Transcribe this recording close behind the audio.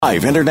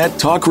Live Internet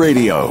Talk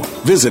Radio.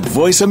 Visit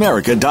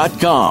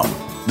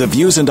voiceamerica.com. The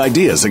views and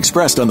ideas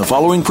expressed on the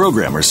following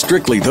program are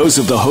strictly those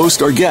of the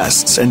host or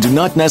guests and do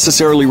not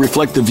necessarily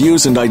reflect the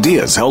views and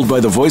ideas held by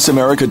the Voice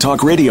America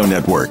Talk Radio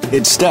Network,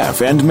 its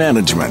staff, and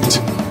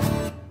management.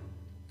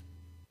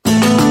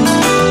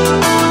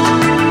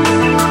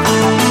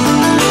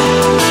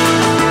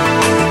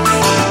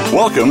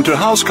 Welcome to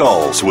House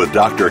Calls with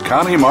Dr.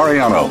 Connie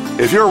Mariano.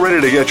 If you're ready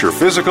to get your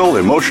physical,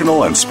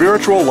 emotional, and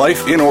spiritual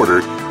life in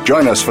order,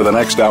 join us for the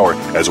next hour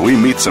as we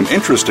meet some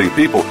interesting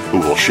people who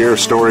will share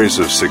stories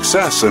of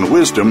success and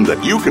wisdom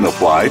that you can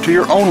apply to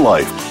your own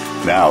life.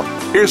 Now,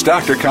 here's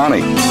Dr.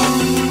 Connie.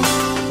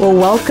 Well,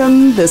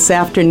 welcome this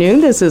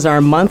afternoon. This is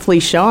our monthly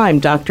show. I'm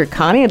Dr.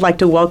 Connie. I'd like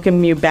to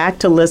welcome you back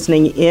to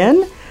listening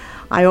in.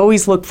 I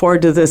always look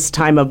forward to this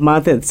time of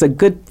month. It's a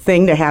good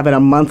thing to have it a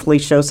monthly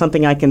show,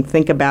 something I can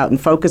think about and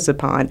focus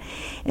upon.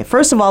 And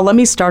first of all, let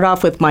me start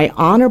off with my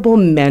honorable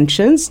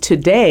mentions.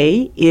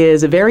 Today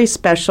is a very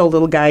special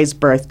little guy's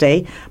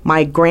birthday.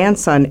 My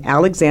grandson,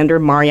 Alexander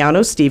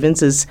Mariano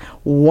Stevens, is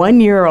 1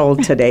 year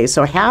old today.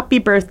 So happy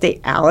birthday,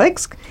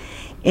 Alex.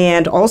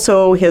 And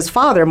also his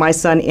father, my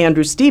son,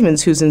 Andrew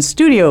Stevens, who's in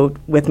studio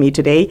with me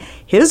today.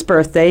 His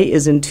birthday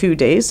is in 2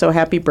 days, so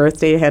happy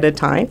birthday ahead of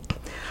time.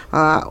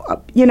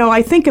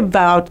 I think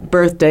about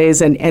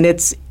birthdays, and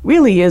it's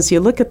really is, you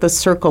look at the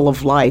circle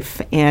of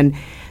life, and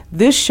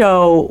this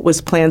show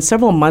was planned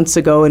several months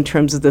ago in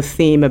terms of the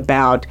theme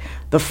about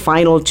the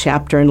final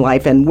chapter in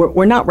life, and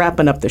we're not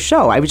wrapping up the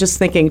show. I was just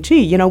thinking,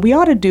 we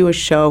ought to do a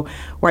show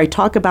where I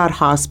talk about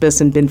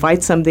hospice and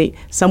invite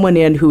someone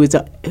in who's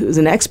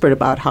an expert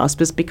about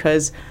hospice,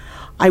 because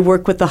I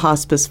work with the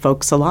hospice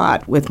folks a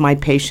lot, with my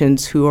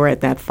patients who are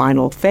at that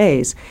final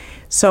phase.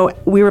 So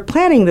we were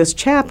planning this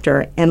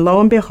chapter, and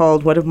lo and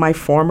behold, one of my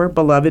former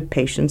beloved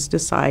patients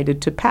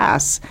decided to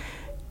pass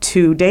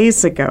 2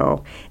 days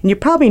ago. And you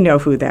probably know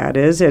who that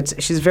is.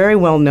 She's very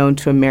well known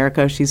to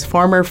America. She's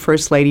former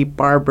First Lady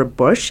Barbara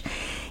Bush.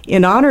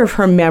 In honor of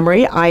her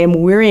memory, I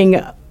am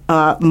wearing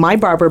my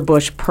Barbara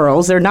Bush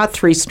pearls. They're not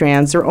 3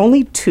 strands. They're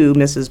only 2,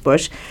 Mrs.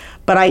 Bush.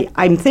 But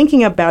I'm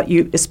thinking about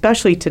you,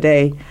 especially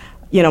today.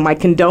 My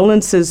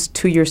condolences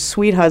to your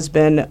sweet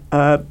husband,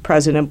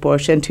 President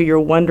Bush, and to your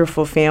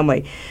wonderful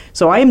family.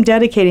 So I am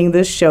dedicating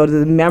this show to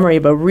the memory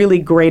of a really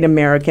great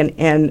American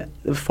and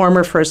the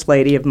former First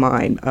Lady of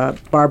mine,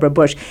 Barbara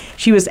Bush.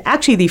 She was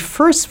actually the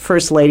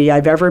first Lady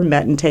I've ever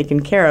met and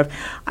taken care of.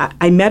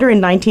 I met her in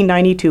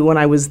 1992 when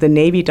I was the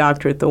Navy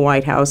doctor at the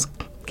White House,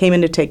 came in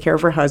to take care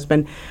of her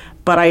husband.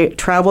 But I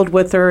traveled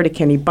with her to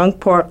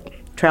Kennebunkport,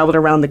 traveled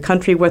around the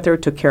country with her,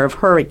 took care of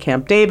her at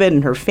Camp David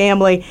and her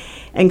family,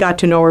 and got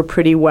to know her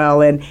pretty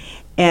well.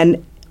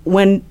 And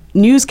when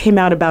news came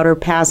out about her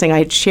passing, I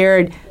had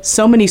shared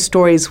so many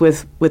stories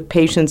with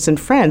patients and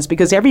friends,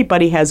 because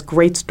everybody has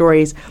great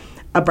stories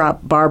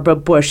about Barbara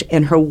Bush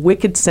and her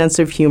wicked sense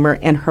of humor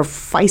and her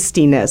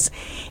feistiness.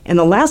 And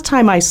the last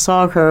time I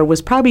saw her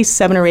was probably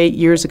 7 or 8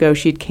 years ago.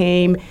 She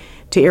came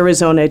to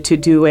Arizona to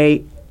do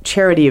a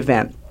charity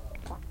event.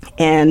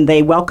 And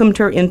they welcomed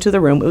her into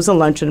the room. It was a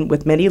luncheon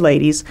with many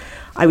ladies.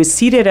 I was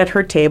seated at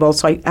her table,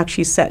 so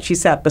she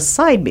sat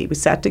beside me. We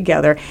sat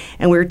together,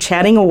 and we were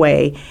chatting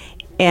away.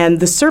 And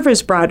the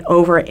servers brought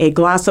over a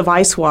glass of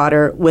ice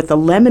water with a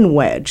lemon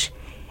wedge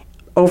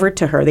over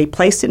to her. They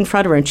placed it in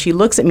front of her, and she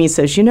looks at me and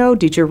says,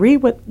 did you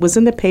read what was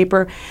in the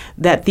paper,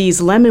 that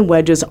these lemon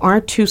wedges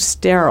aren't too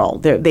sterile?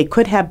 They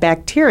could have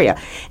bacteria.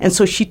 And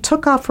so she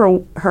took off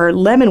her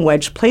lemon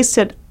wedge, placed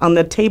it on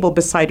the table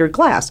beside her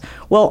glass.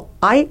 Well,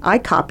 I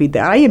copied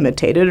that. I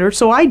imitated her,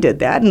 so I did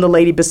that. And the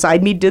lady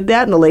beside me did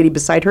that, and the lady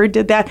beside her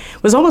did that.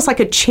 It was almost like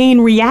a chain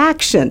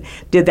reaction,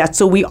 did that.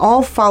 So we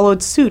all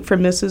followed suit for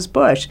Mrs.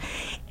 Bush.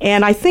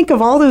 And I think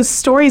of all those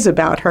stories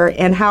about her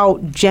and how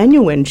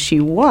genuine she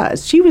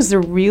was. She was the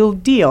real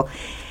deal.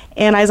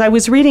 And as I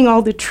was reading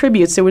all the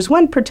tributes, there was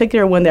one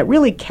particular one that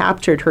really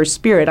captured her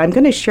spirit. I'm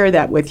going to share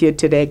that with you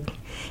today.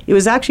 It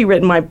was actually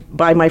written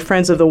by my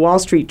friends of the Wall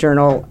Street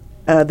Journal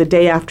the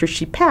day after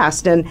she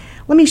passed. And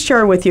let me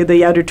share with you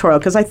the editorial,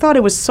 because I thought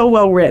it was so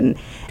well written.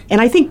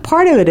 And I think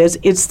part of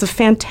it's the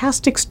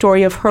fantastic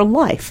story of her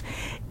life.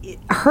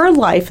 Her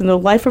life and the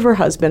life of her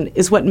husband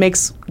is what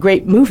makes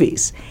great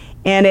movies.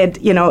 And it,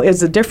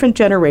 is a different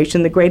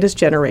generation, the greatest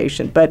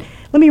generation. But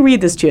let me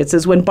read this to you. It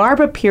says, when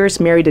Barbara Pierce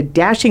married a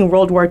dashing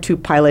World War II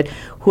pilot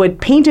who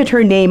had painted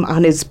her name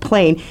on his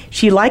plane,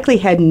 she likely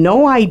had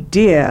no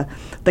idea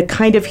the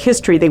kind of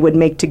history they would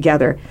make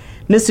together.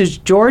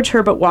 Mrs. George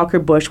Herbert Walker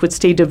Bush would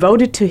stay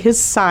devoted to his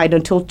side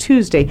until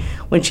Tuesday,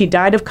 when she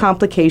died of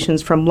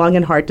complications from lung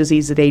and heart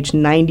disease at age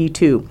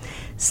 92.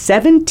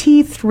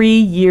 73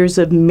 years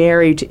of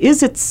marriage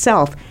is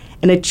itself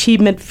an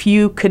achievement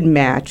few could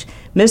match.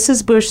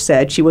 Mrs. Bush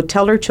said she would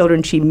tell her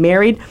children she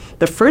married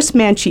the first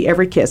man she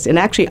ever kissed. And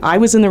actually, I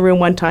was in the room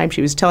one time.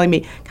 She was telling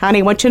me, Connie,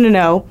 I want you to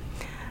know,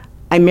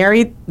 I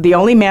married the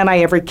only man I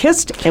ever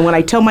kissed, and when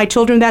I tell my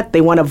children that,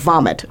 they want to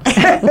vomit.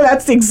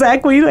 That's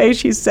exactly the way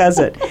she says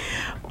it.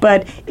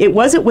 But it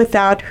wasn't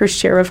without her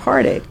share of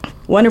heartache.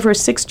 One of her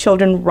 6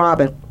 children,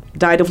 Robin,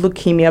 died of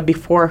leukemia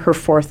before her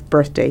 4th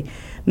birthday.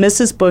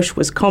 Mrs. Bush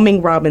was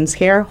combing Robin's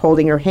hair,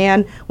 holding her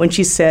hand, when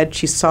she said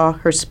she saw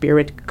her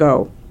spirit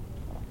go.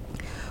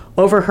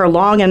 Over her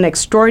long and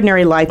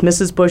extraordinary life,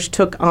 Mrs. Bush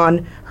took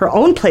on her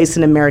own place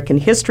in American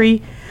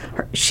history.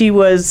 She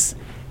was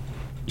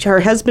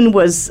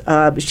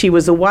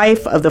the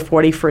wife of the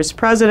 41st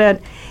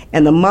president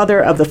and the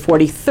mother of the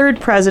 43rd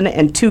president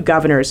and 2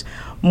 governors.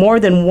 More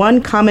than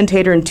one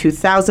commentator in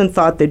 2000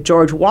 thought that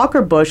George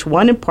Walker Bush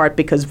won in part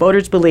because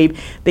voters believed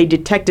they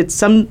detected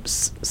some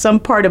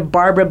part of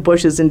Barbara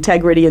Bush's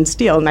integrity and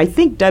steel. And I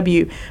think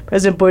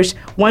President Bush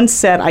once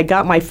said, "I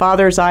got my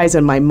father's eyes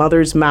and my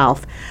mother's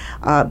mouth."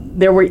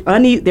 There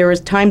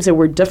was times that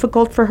were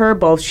difficult for her,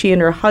 both she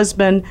and her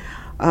husband.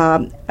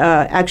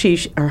 Actually,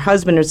 her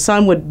husband and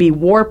son would be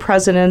war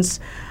presidents.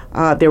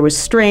 There was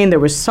strain, there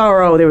was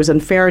sorrow, there was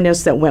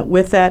unfairness that went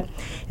with that.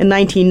 In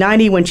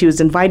 1990, when she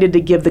was invited to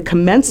give the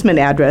commencement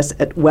address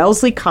at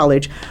Wellesley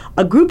College,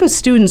 a group of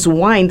students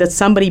whined that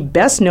somebody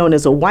best known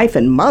as a wife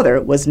and mother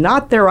was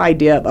not their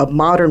idea of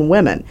modern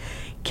women.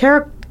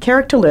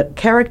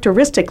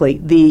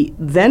 Characteristically, the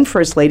then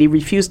First Lady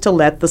refused to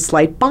let the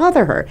slight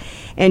bother her,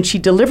 and she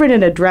delivered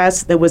an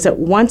address that was at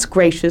once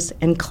gracious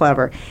and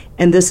clever.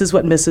 And this is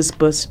what Mrs.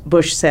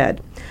 Bush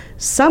said: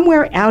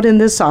 "Somewhere out in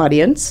this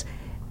audience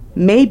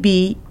may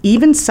be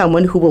even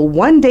someone who will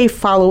one day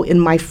follow in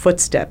my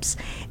footsteps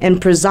and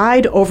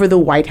preside over the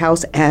White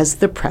House as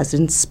the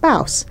president's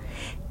spouse.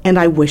 And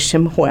I wish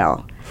him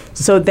well."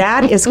 So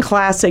that is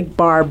classic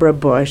Barbara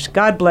Bush.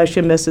 God bless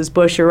you, Mrs.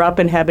 Bush. You're up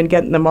in heaven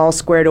getting them all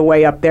squared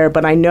away up there,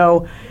 but I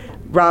know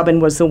Robin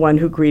was the one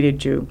who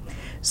greeted you.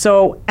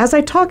 So as I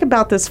talk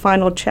about this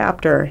final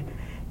chapter,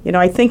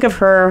 I think of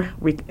her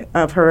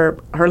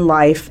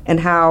life and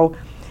how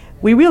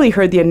we really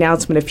heard the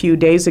announcement a few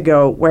days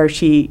ago where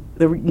the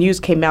news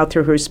came out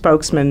through her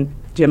spokesman,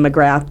 Jim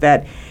McGrath,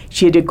 that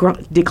she had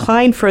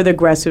declined further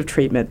aggressive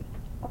treatment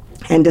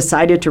and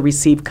decided to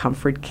receive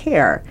comfort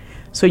care.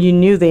 So you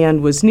knew the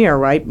end was near,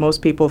 right?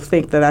 Most people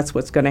think that that's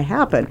what's going to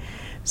happen.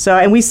 So,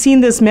 and we've seen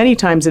this many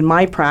times in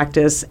my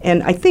practice,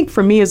 and I think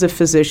for me as a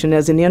physician,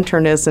 as an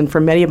internist, and for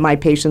many of my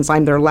patients,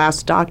 I'm their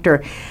last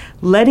doctor,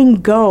 letting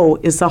go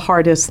is the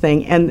hardest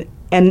thing,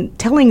 and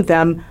telling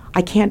them,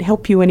 I can't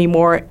help you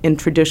anymore in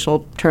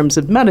traditional terms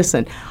of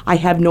medicine. I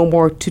have no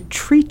more to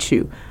treat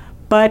you.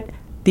 But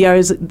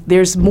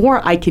there's more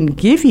I can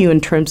give you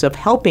in terms of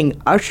helping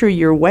usher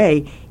your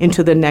way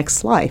into the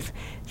next life,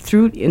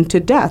 into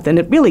death.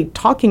 And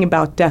talking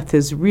about death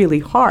is really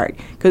hard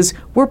because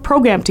we're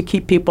programmed to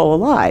keep people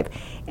alive.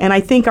 And I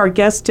think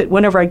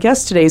one of our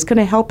guests today is going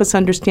to help us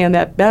understand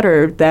that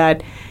better,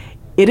 that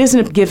it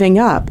isn't giving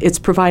up. It's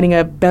providing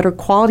a better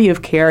quality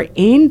of care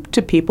aimed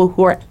to people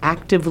who are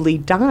actively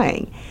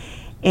dying.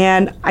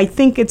 And I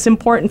think it's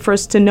important for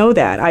us to know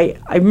that. I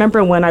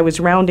remember when I was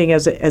rounding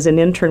as an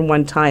intern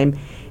one time,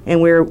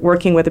 and we were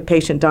working with a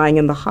patient dying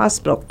in the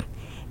hospital.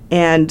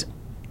 And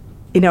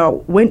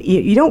when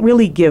you don't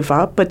really give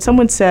up, but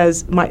someone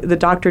says, the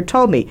doctor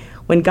told me,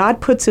 when God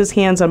puts his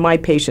hands on my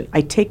patient,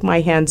 I take my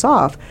hands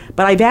off.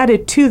 But I've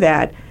added to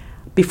that,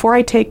 before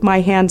I take my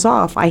hands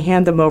off, I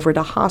hand them over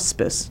to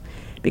hospice.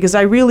 Because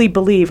I really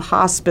believe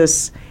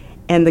hospice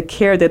and the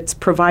care that's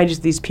provided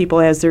to these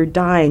people as they're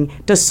dying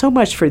does so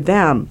much for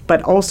them,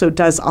 but also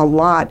does a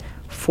lot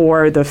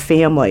for the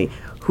family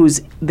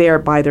who's there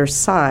by their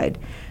side.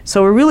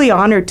 So we're really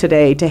honored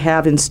today to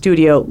have in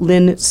studio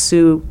Lynn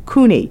Sue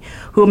Cooney,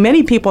 who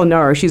many people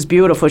know her. She's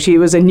beautiful. She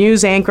was a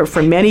news anchor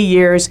for many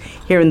years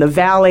here in the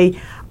Valley.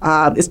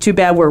 It's too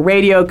bad we're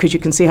radio because you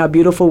can see how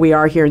beautiful we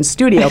are here in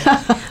studio.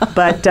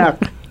 But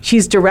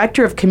she's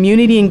Director of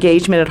Community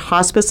Engagement at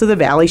Hospice of the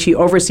Valley. She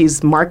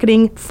oversees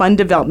marketing, fund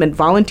development,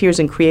 volunteers,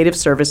 and creative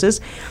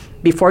services.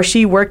 Before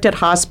she worked at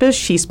hospice,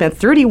 she spent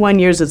 31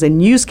 years as a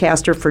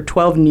newscaster for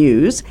 12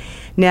 News.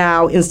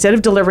 Now, instead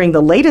of delivering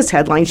the latest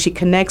headlines, she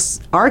connects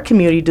our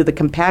community to the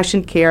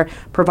compassion care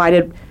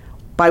provided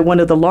by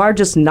one of the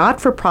largest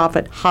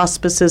not-for-profit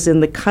hospices in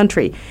the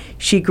country.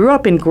 She grew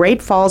up in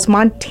Great Falls,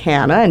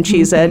 Montana, and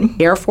she's an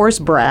Air Force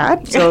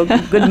brat, so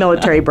good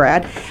military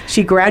brat.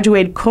 She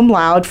graduated cum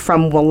laude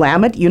from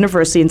Willamette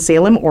University in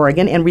Salem,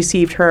 Oregon, and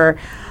received her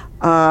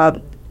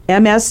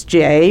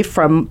MSJ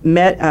from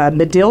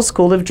Medill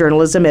School of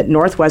Journalism at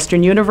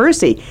Northwestern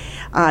University.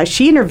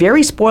 She and her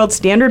very spoiled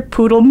standard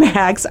poodle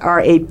Max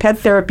are a pet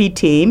therapy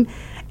team,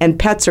 and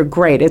pets are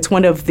great. It's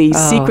one of the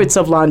secrets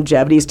of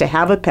longevity is to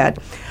have a pet.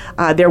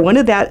 They're one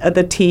of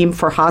the team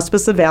for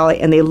Hospice of the Valley,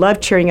 and they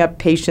love cheering up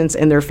patients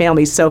and their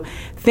families. So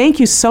thank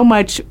you so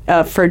much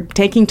for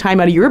taking time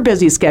out of your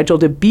busy schedule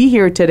to be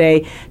here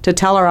today to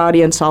tell our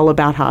audience all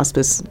about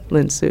hospice,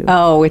 Lynn Sue.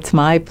 Oh, it's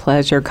my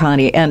pleasure,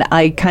 Connie. And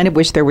I kind of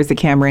wish there was a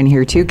camera in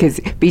here, too, because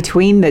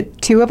between the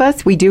two of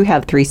us, we do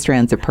have 3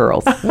 strands of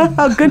pearls.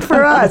 Oh, good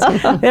for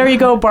us. There you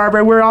go,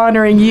 Barbara. We're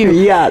honoring you.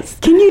 Yes.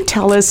 Can you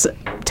tell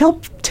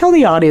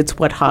the audience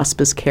what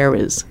hospice care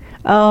is?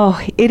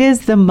 Oh, it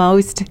is the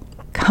most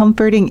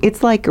comforting.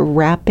 It's like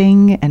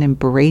wrapping and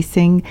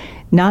embracing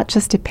not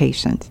just a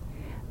patient,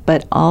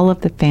 but all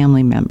of the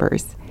family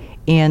members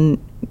in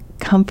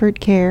comfort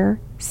care,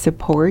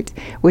 support,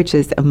 which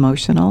is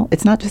emotional.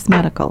 It's not just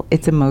medical.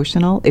 It's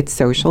emotional. It's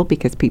social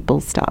because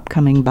people stop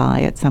coming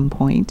by at some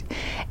point.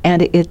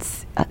 And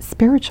it's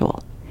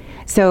spiritual.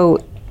 So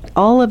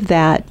all of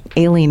that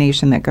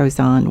alienation that goes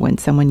on when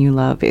someone you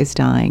love is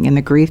dying, and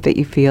the grief that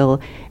you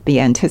feel, the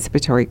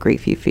anticipatory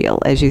grief you feel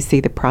as you see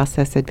the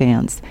process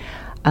advance,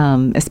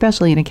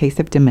 especially in a case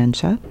of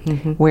dementia,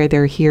 where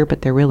they're here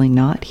but they're really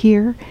not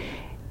here,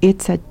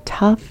 it's a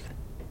tough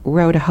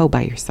row to hoe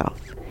by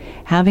yourself.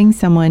 Having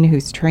someone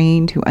who's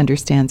trained, who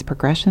understands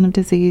progression of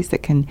disease,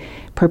 that can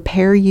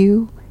prepare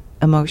you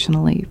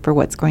emotionally for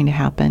what's going to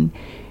happen,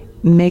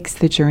 makes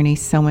the journey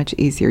so much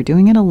easier.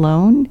 Doing it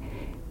alone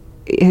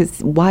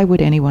why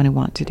would anyone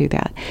want to do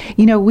that?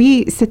 You know,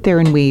 we sit there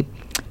and we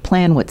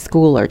plan what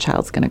school our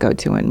child's going to go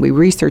to, and we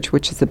research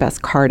which is the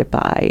best car to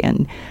buy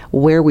and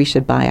where we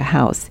should buy a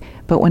house.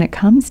 But when it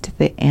comes to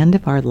the end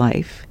of our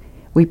life,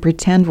 we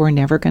pretend we're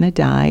never going to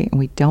die, and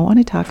we don't want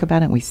to talk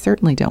about it, and we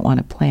certainly don't want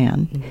to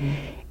plan.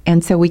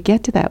 And so we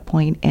get to that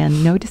point,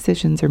 and no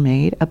decisions are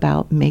made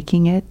about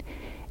making it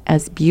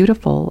as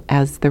beautiful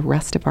as the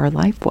rest of our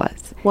life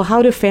was. Well,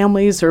 how do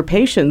families or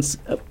patients,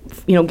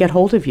 get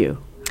hold of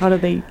you? How do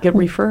they get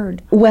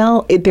referred?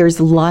 Well, there's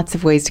lots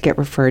of ways to get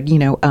referred. You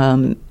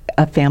know,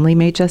 a family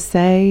may just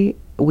say,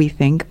 we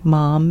think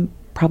Mom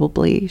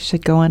probably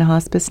should go on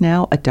hospice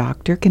now. A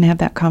doctor can have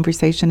that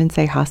conversation and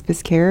say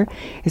hospice care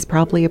is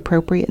probably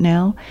appropriate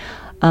now.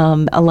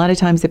 A lot of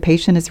times the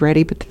patient is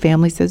ready, but the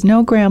family says,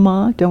 no,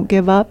 Grandma, don't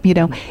give up. You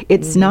know,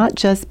 it's not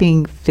just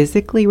being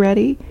physically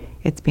ready,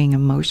 it's being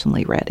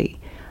emotionally ready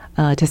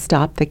to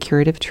stop the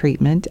curative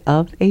treatment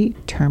of a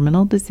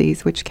terminal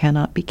disease which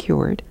cannot be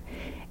cured,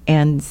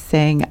 and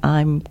saying,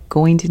 I'm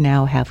going to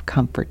now have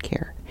comfort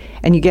care.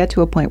 And you get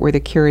to a point where the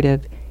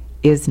curative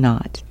is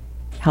not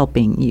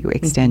helping you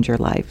extend your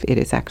life. It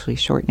is actually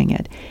shortening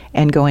it.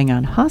 And going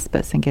on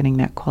hospice and getting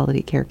that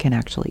quality care can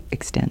actually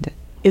extend it.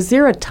 Is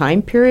there a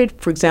time period?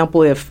 For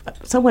example, if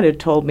someone had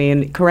told me,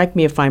 and correct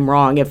me if I'm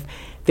wrong, if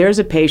there's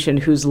a patient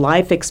whose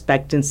life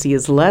expectancy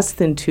is less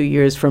than 2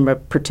 years from a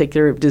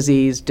particular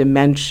disease,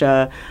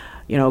 dementia,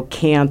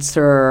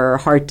 cancer,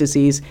 heart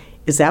disease,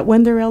 is that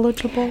when they're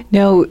eligible?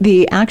 No,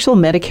 the actual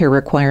Medicare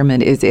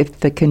requirement is if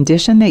the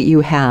condition that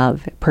you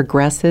have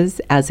progresses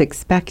as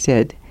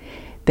expected,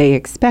 they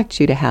expect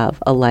you to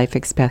have a life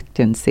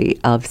expectancy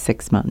of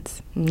 6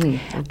 months. Okay.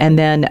 And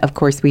then, of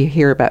course, we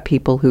hear about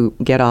people who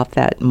get off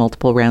that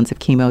multiple rounds of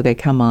chemo. They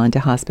come on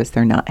to hospice.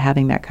 They're not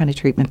having that kind of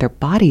treatment. Their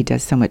body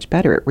does so much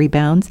better. It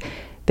rebounds.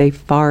 They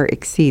far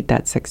exceed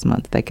that 6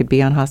 months. They could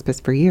be on hospice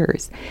for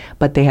years,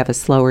 but they have a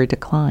slower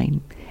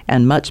decline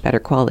and much better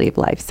quality of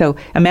life. So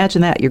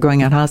imagine that. You're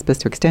going on hospice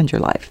to extend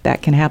your life.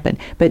 That can happen.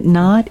 But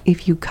not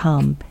if you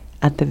come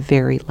at the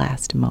very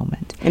last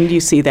moment. And you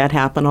see that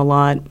happen a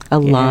lot? A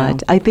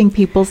lot. I think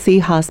people see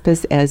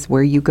hospice as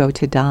where you go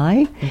to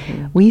die.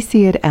 We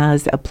see it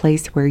as a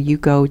place where you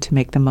go to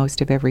make the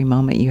most of every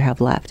moment you have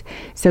left.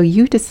 So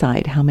you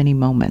decide how many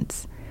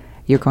moments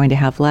you're going to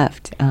have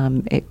left,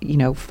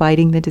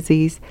 fighting the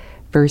disease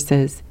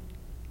versus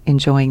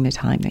enjoying the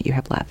time that you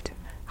have left.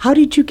 How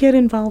did you get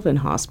involved in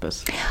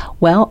hospice?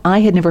 Well, I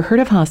had never heard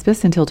of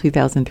hospice until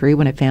 2003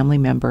 when a family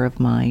member of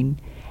mine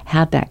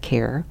had that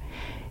care,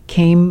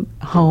 came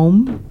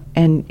home.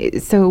 And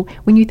so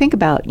when you think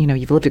about,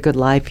 you've lived a good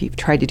life, you've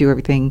tried to do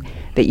everything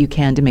that you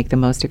can to make the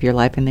most of your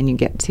life, and then you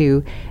get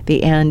to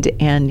the end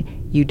and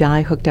you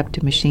die hooked up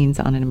to machines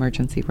in an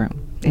emergency room,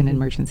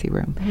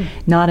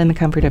 not in the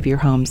comfort of your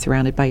home,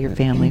 surrounded by your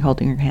family,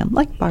 holding your hand,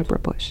 like Barbara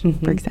Bush,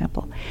 for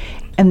example.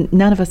 And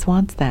none of us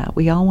wants that.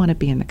 We all want to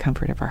be in the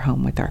comfort of our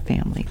home with our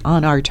family,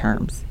 on our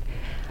terms.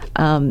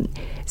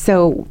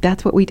 So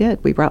that's what we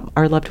did. We brought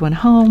our loved one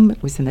home.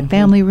 It was in the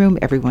family room.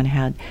 Everyone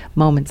had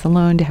moments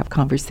alone to have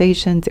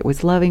conversations. It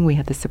was loving. We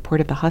had the support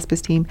of the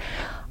hospice team.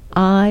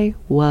 I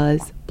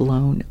was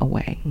blown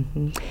away.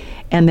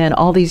 And then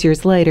all these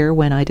years later,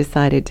 when I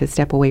decided to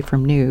step away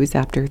from news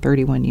after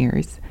 31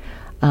 years,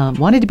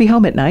 wanted to be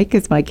home at night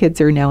because my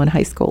kids are now in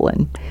high school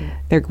and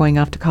they're going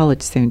off to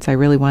college soon. So I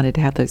really wanted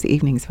to have those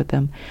evenings with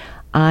them.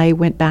 I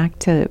went back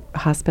to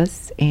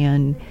hospice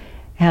and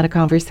had a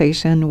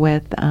conversation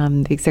with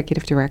the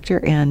executive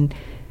director, and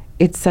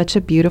it's such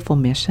a beautiful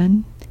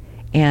mission,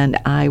 and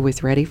I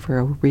was ready for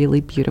a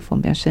really beautiful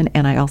mission,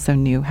 and I also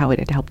knew how it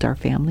had helped our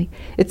family.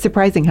 It's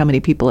surprising how many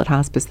people at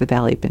Hospice the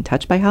Valley have been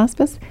touched by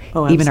hospice,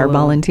 even our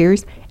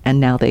volunteers, and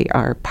now they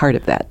are part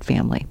of that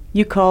family.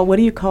 What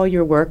do you call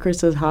your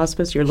workers at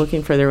hospice? You're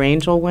looking for their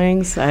angel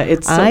wings?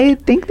 I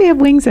think they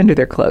have wings under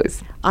their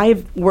clothes.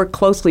 I've worked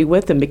closely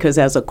with them because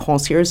as a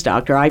concierge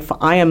doctor,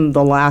 I am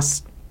the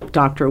last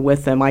doctor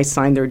with them. I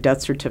sign their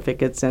death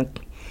certificates, and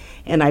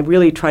I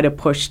really try to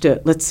push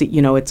to, let's see,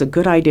 it's a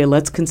good idea.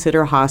 Let's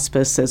consider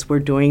hospice as we're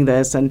doing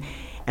this. And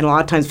a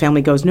lot of times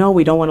family goes, no,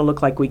 we don't want to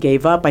look like we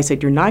gave up. I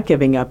said, you're not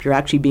giving up. You're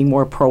actually being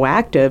more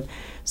proactive.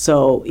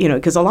 So,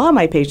 because a lot of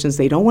my patients,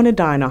 they don't want to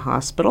die in a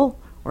hospital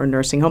or a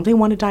nursing home. They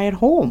want to die at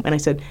home. And I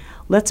said,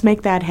 let's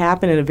make that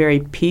happen in a very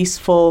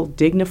peaceful,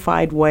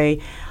 dignified way.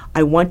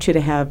 I want you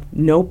to have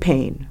no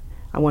pain.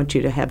 I want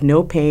you to have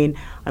no pain.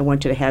 I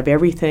want you to have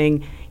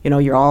everything,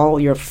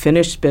 your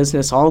finished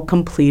business all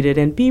completed,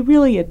 and be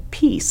really at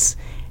peace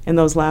in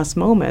those last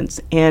moments.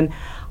 And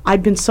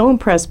I've been so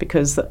impressed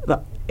because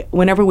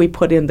whenever we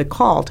put in the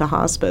call to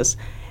hospice,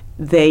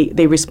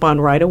 they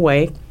respond right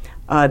away.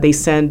 They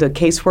send a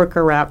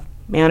caseworker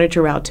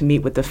manager out to meet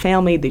with the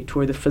family. They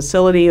tour the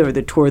facility or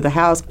they tour the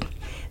house.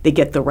 They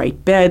get the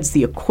right beds,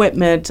 the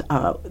equipment,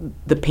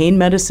 the pain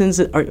medicines.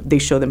 They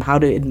show them how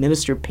to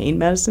administer pain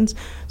medicines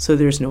so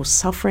there's no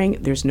suffering,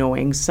 there's no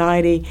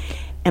anxiety.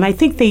 And I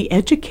think they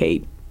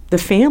educate the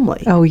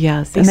family. Oh,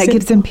 yes. And that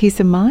gives them peace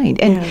of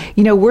mind. And,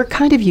 we're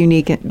kind of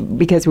unique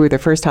because we're the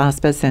first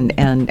hospice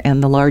and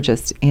the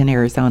largest in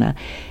Arizona,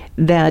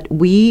 that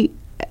we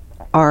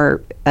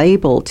are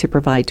able to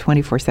provide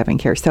 24/7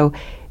 care. So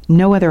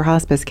no other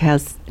hospice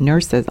has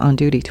nurses on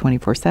duty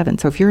 24/7.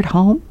 So if you're at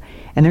home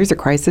and there's a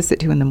crisis at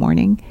 2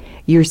 a.m,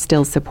 you're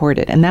still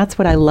supported. And that's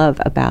what I love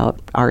about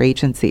our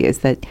agency, is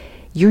that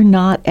you're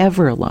not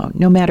ever alone,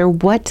 no matter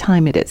what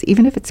time it is,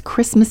 even if it's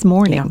Christmas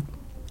morning. Yeah.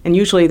 And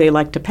usually they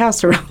like to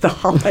pass around the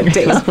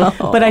holidays.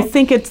 But I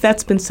think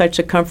that's been such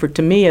a comfort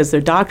to me as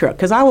their doctor,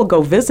 because I will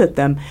go visit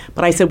them.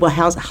 But I said, well,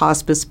 how's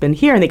hospice been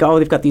here? And they go, oh,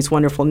 they've got these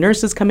wonderful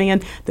nurses coming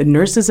in. The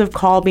nurses have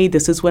called me.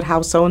 This is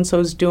how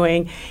so-and-so's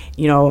doing.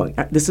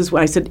 This is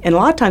what I said. And a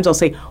lot of times I'll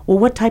say, well,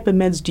 what type of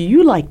meds do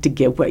you like to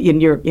give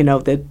in your,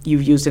 that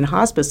you've used in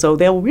hospice? So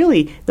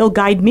they'll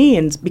guide me,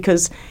 and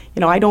because,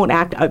 my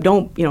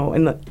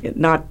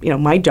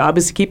job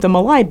is to keep them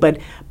alive, but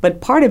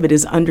part of it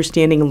is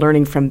understanding and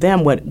learning from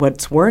them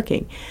what's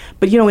working.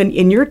 But,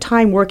 in your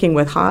time working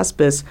with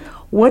hospice,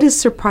 what has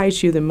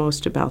surprised you the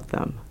most about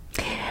them?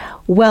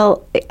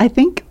 Well, I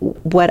think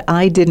what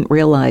I didn't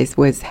realize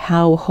was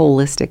how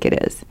holistic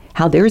it is,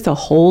 how there's a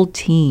whole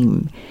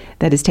team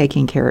that is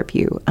taking care of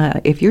you.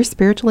 If you're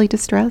spiritually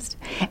distressed,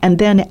 and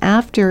then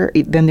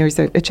then there's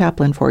a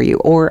chaplain for you,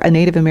 or a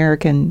Native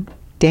American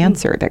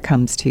dancer that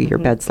comes to your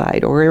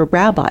bedside, or a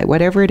rabbi,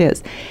 whatever it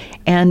is.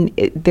 And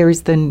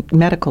there's the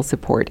medical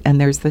support, and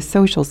there's the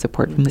social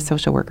support from the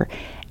social worker.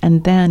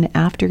 And then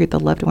after the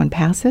loved one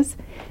passes,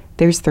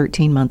 there's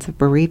 13 months of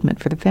bereavement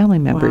for the family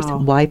members. Wow.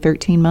 Why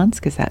 13 months?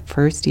 Because that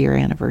first year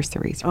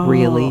anniversary is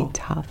really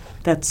tough.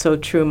 That's so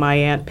true. My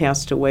aunt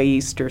passed away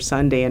Easter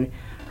Sunday, and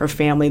her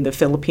family, in the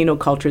Filipino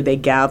culture, they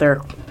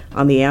gather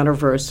on the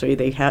anniversary.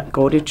 They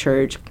go to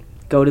church,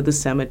 go to the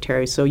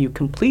cemetery. So you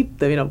complete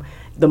the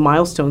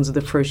milestones of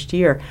the first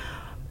year.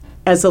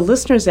 As the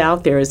listeners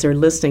out there, as they're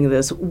listening to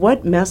this,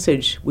 what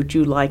message would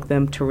you like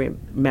them to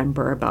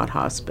remember about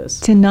hospice?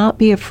 To not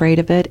be afraid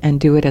of it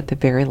and do it at the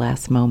very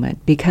last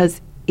moment,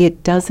 because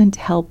it doesn't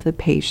help the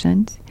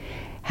patient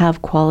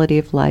have quality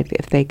of life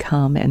if they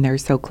come and they're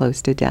so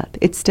close to death.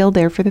 It's still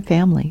there for the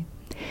family.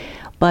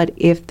 But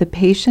if the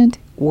patient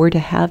were to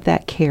have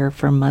that care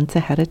for months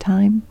ahead of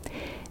time,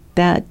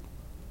 that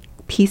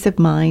peace of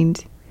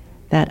mind,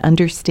 that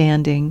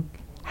understanding,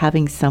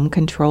 having some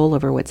control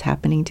over what's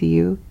happening to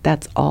you,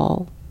 that's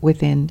all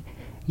within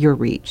your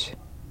reach.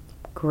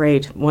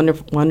 Great.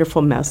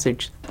 Wonderful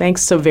message.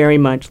 Thanks so very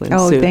much, Lynn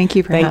Oh, Sue. thank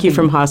you for having me. Thank you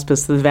from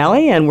Hospice of the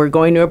Valley, and we're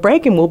going to a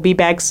break, and we'll be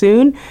back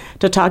soon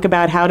to talk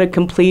about how to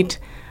complete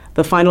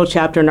the final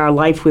chapter in our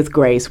life with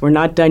grace. We're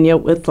not done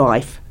yet with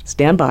life.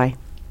 Stand by.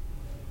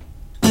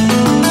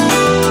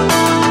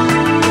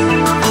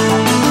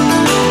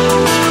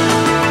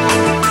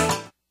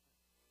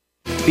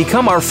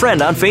 Become our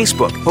friend on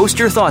Facebook. Post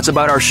your thoughts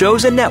about our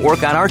shows and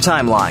network on our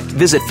timeline.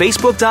 Visit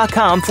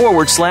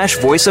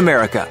Facebook.com/Voice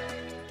America.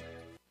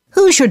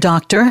 Who's your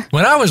doctor?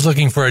 When I was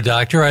looking for a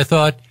doctor, I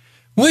thought,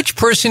 which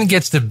person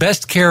gets the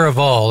best care of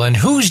all, and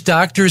whose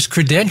doctor's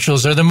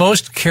credentials are the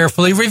most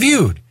carefully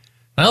reviewed?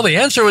 Well, the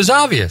answer was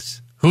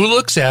obvious. Who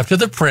looks after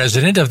the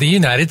President of the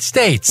United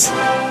States?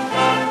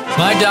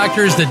 My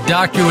doctor is the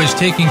doctor who has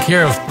taken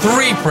care of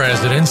 3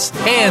 presidents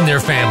and their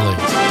families.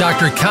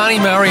 Dr. Connie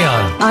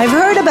Mariano. I've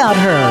heard about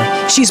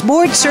her. She's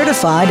board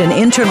certified in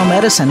internal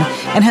medicine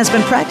and has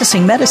been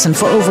practicing medicine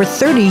for over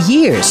 30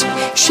 years.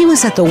 She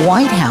was at the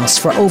White House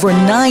for over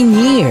 9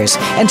 years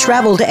and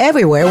traveled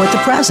everywhere with the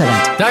president.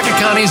 Dr.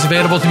 Connie is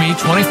available to me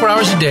 24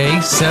 hours a day,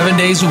 7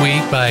 days a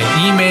week by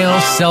email,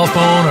 cell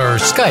phone, or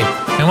Skype.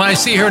 And when I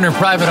see her in her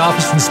private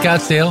office in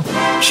Scottsdale,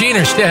 she and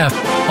her staff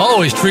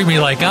always treat me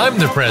like I'm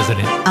the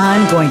president.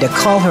 I'm going to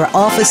call her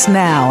office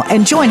now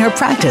and join her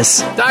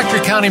practice.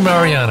 Dr. Connie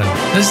Mariano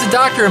is the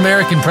doctor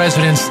American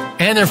presidents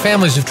and their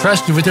families have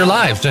trusted with their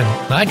lives, and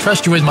I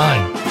trust you with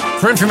mine.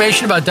 For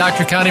information about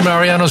Dr. Connie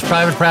Mariano's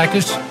private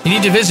practice, you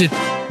need to visit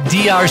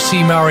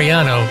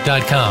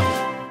drcmariano.com.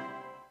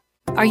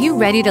 Are you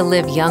ready to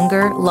live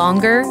younger,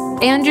 longer?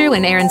 Andrew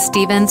and Aaron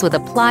Stevens with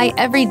Apply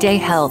Everyday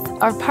Health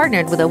are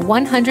partnered with a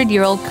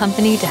 100-year-old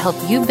company to help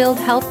you build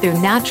health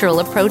through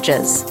natural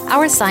approaches.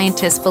 Our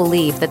scientists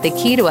believe that the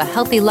key to a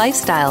healthy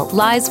lifestyle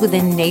lies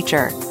within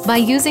nature. By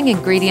using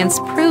ingredients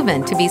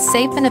proven to be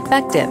safe and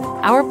effective,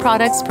 our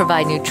products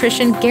provide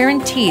nutrition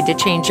guaranteed to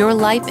change your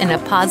life in a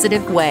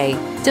positive way.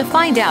 To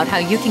find out how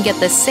you can get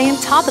the same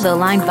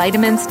top-of-the-line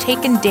vitamins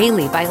taken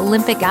daily by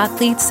Olympic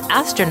athletes,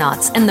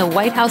 astronauts, and the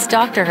White House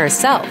doctor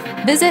herself,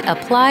 visit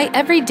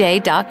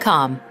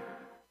applyeveryday.com.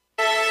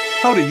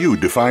 How do you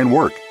define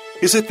work?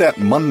 Is it that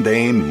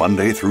mundane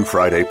Monday through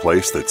Friday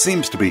place that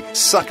seems to be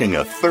sucking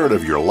a third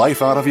of your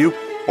life out of you?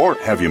 Or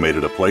have you made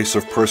it a place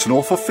of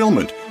personal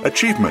fulfillment,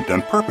 achievement,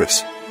 and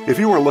purpose? If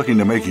you are looking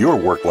to make your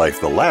work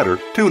life the latter,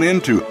 tune in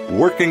to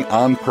Working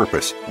on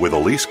Purpose with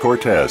Elise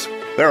Cortez.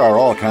 There are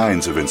all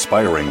kinds of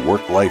inspiring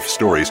work-life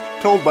stories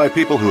told by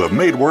people who have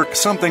made work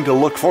something to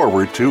look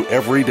forward to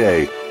every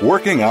day.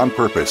 Working on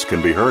Purpose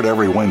can be heard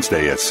every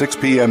Wednesday at 6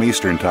 p.m.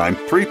 Eastern Time,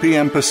 3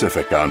 p.m.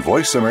 Pacific on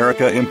Voice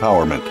America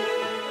Empowerment.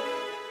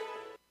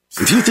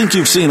 If you think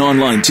you've seen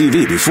online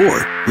TV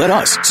before, let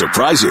us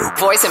surprise you.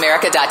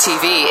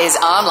 VoiceAmerica.tv is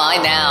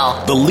online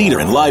now. The leader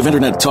in live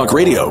internet talk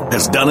radio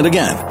has done it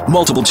again.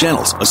 Multiple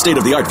channels, a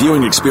state-of-the-art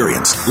viewing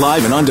experience,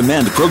 live and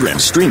on-demand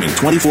programs streaming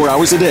 24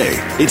 hours a day.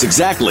 It's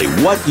exactly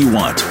what you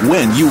want,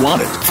 when you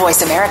want it.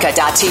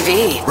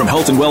 VoiceAmerica.tv. From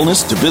health and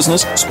wellness to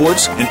business,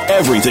 sports, and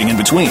everything in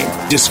between.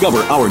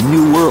 Discover our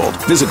new world.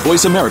 Visit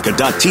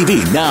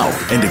VoiceAmerica.tv now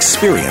and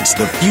experience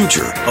the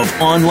future of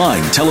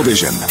online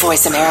television.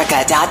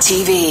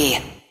 VoiceAmerica.tv.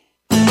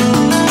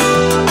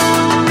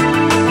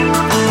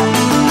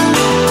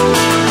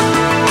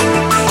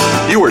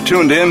 You are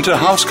tuned in to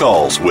House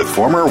Calls with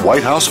former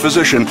White House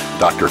physician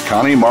Dr.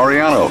 Connie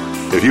Mariano.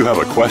 If you have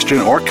a question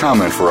or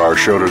comment for our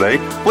show today,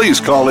 please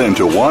call in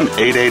to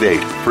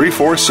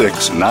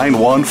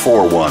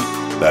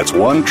 1-888-346-9141. That's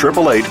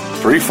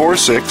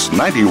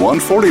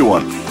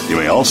 1-888-346-9141. You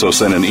may also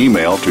send an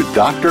email to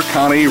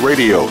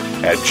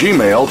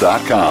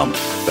drconnieradio@gmail.com.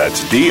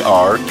 That's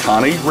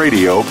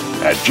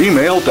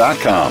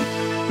drconnieradio@gmail.com.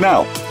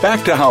 Now,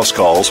 back to House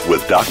Calls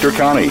with Dr.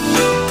 Connie.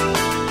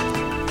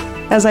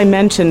 As I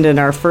mentioned in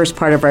our first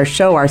part of our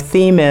show, our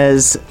theme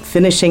is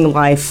finishing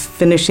life,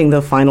 finishing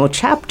the final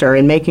chapter,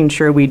 and making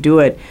sure we do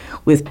it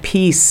with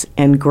peace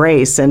and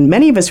grace. And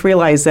many of us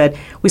realize that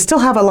we still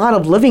have a lot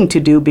of living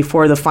to do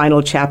before the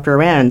final chapter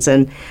ends.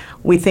 And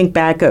we think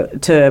back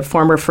to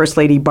former First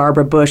Lady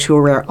Barbara Bush, who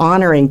we're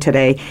honoring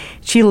today.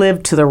 She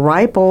lived to the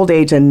ripe old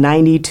age of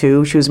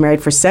 92. She was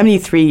married for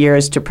 73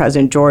 years to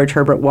President George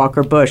Herbert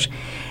Walker Bush.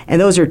 And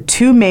those are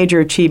two major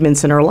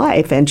achievements in her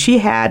life. And she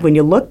had, when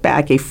you look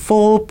back, a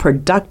full,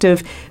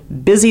 productive,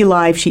 busy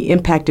life. She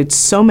impacted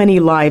so many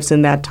lives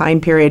in that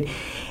time period.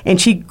 And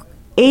she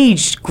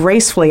aged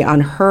gracefully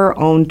on her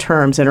own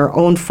terms, in her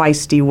own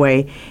feisty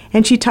way,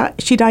 and she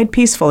died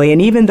peacefully.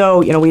 And even though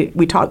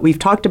we've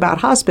talked about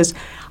hospice,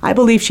 I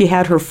believe she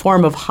had her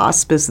form of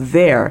hospice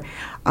there.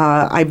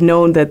 I've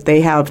known that they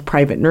have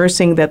private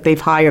nursing that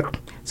they've hired,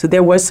 so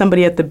there was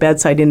somebody at the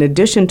bedside in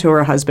addition to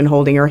her husband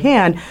holding her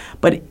hand.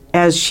 But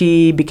as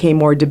she became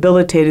more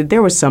debilitated,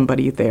 there was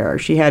somebody there.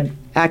 She had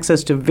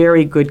access to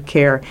very good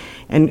care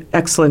and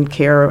excellent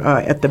care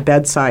at the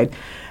bedside.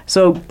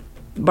 So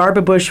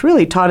Barbara Bush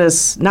really taught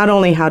us not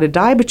only how to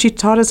die, but she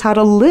taught us how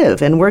to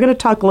live. And we're going to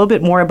talk a little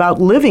bit more about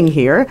living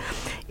here.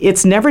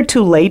 It's never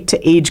too late to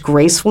age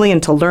gracefully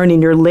and to learn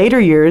in your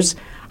later years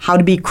how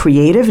to be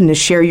creative and to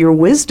share your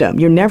wisdom.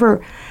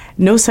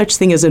 No such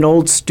thing as an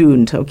old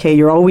student, okay?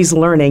 You're always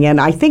learning. And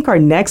I think our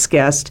next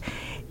guest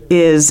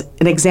is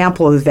an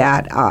example of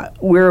that.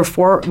 We're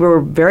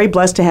very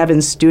blessed to have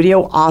in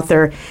studio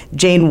author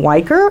Jane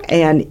Weicker.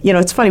 And,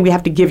 it's funny, we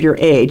have to give your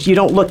age. You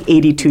don't look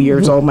 82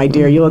 years old, my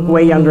dear. You look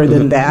way younger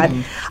than that.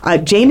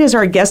 Jane is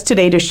our guest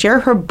today to share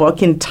her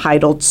book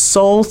entitled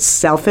Soul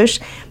Selfish,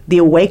 The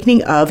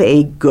Awakening of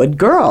a Good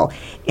Girl.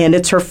 And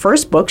it's her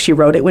first book. She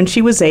wrote it when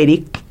she was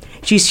 80.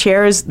 She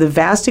shares the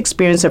vast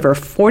experience of her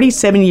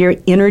 47-year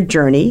inner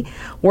journey.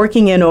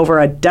 Working in over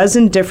a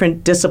dozen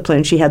different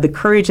disciplines, she had the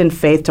courage and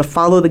faith to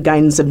follow the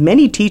guidance of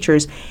many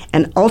teachers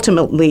and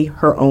ultimately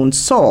her own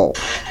soul.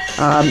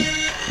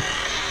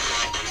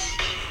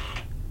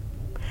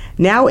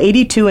 Now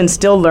 82 and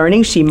still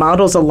learning, she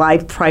models a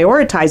life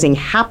prioritizing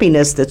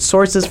happiness that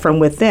sources from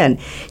within.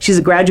 She's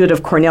a graduate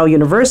of Cornell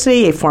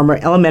University, a former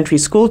elementary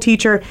school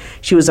teacher.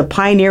 She was a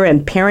pioneer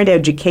in parent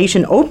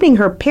education, opening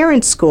her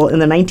parents' school in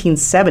the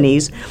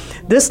 1970s.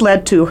 This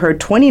led to her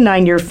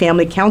 29-year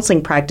family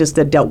counseling practice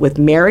that dealt with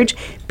marriage,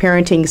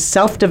 parenting,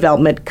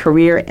 self-development,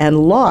 career, and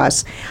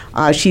loss.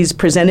 She's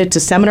presented to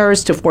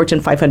seminars to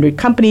Fortune 500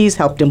 companies,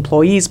 helped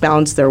employees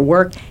balance their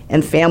work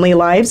and family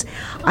lives.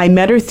 I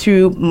met her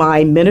through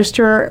my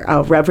minister,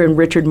 Reverend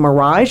Richard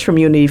Mirage from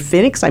Unity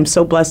Phoenix. I'm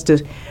so blessed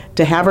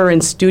to have her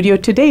in studio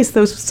today.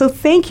 So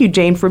thank you,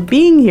 Jane, for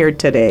being here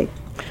today.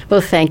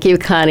 Well, thank you,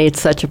 Connie.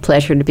 It's such a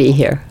pleasure to be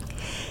here.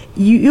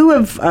 You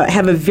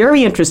have a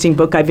very interesting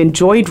book. I've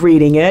enjoyed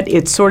reading it.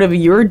 It's sort of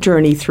your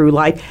journey through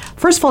life.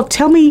 First of all,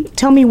 tell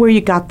me where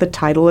you got the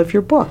title of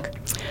your book.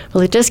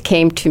 Well, it just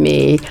came to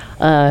me.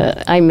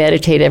 I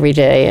meditate every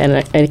day, and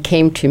it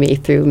came to me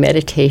through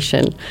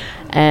meditation.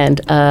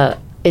 And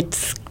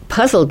it's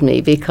puzzled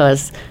me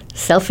because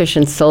selfish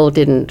and soul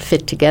didn't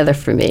fit together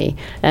for me.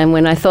 And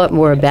when I thought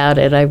more about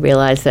it, I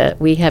realized that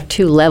we have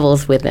two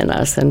levels within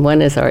us, and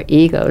one is our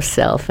ego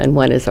self and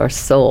one is our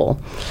soul.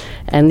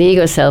 And the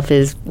ego self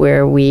is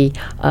where we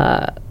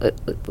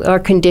our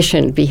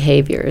conditioned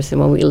behaviors and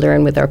when we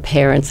learn with our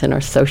parents and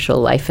our social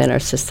life and our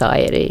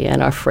society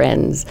and our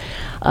friends.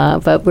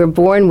 But we're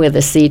born with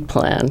a seed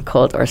plan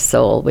called our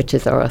soul, which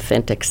is our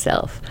authentic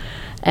self.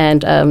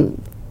 And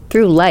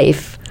through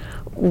life,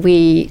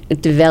 we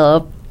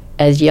develop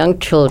as young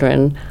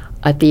children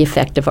at the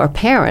effect of our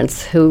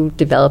parents, who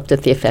developed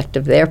at the effect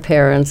of their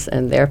parents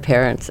and their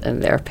parents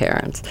and their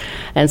parents.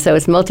 And so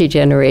it's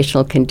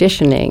multi-generational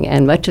conditioning,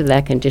 and much of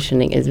that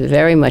conditioning is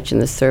very much in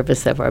the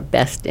service of our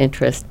best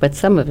interest, but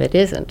some of it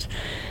isn't.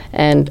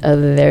 And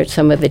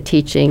some of the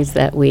teachings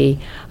that we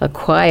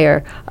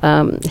acquire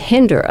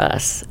hinder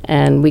us,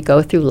 and we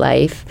go through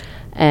life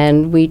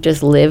and we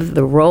just live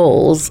the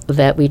roles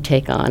that we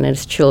take on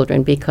as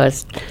children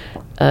because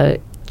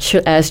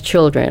as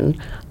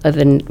children,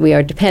 we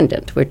are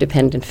dependent. We're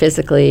dependent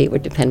physically, we're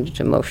dependent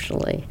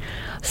emotionally.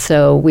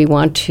 So we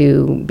want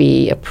to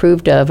be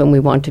approved of, and we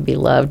want to be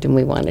loved, and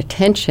we want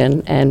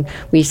attention, and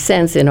we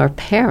sense in our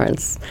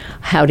parents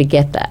how to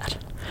get that.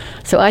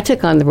 So I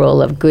took on the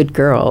role of good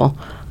girl.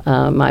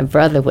 My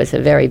brother was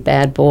a very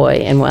bad boy,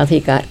 and while he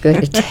got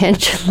good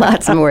attention,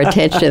 lots more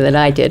attention than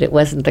I did, it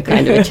wasn't the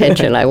kind of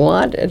attention I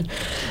wanted.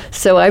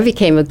 So I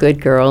became a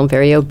good girl and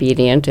very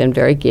obedient and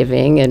very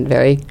giving and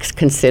very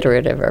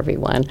considerate of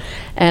everyone.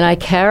 And I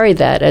carried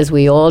that, as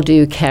we all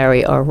do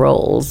carry our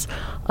roles,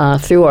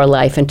 through our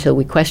life until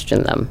we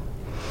question them.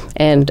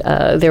 And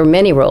there are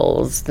many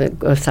roles,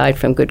 aside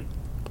from good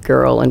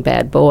girl and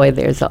bad boy.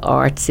 There's the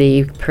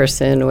artsy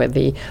person or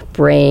the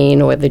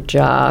brain or the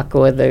jock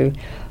or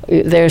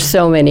there's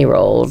so many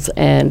roles,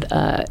 and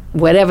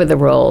whatever the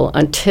role,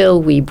 until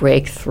we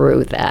break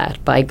through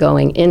that by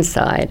going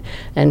inside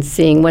and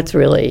seeing what's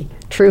really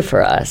true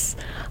for us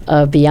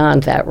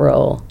beyond that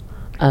role,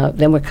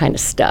 then we're kind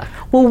of stuck.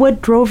 Well,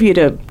 what drove you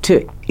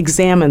to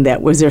examine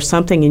that? Was there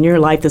something in your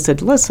life that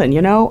said, listen,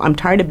 I'm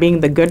tired of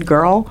being the good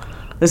girl?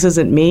 This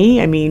isn't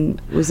me? I mean,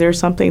 was there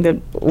something that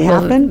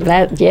happened?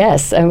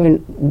 Yes. I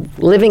mean,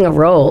 living a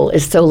role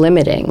is so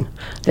limiting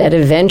that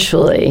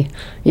eventually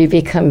you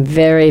become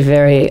very,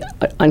 very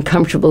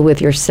uncomfortable with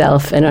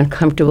yourself and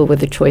uncomfortable with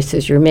the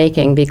choices you're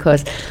making,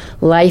 because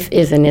life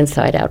is an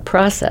inside-out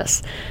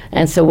process.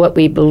 And so what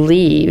we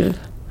believe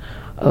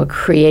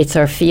creates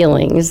our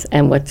feelings,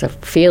 and what our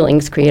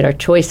feelings create our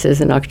choices,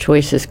 and our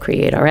choices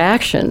create our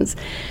actions.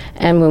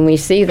 And when we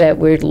see that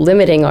we're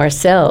limiting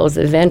ourselves,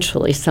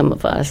 eventually some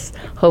of us,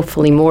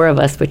 hopefully more of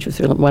us, which was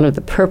one of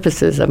the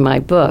purposes of my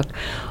book,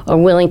 are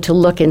willing to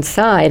look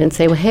inside and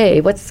say, well,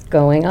 hey, what's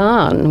going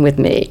on with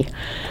me?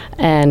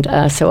 And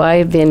so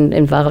I've been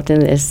involved in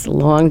this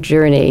long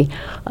journey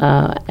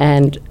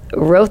and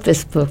wrote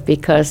this book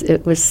because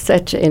it was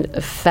such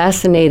a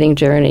fascinating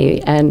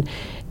journey, and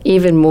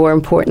even more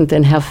important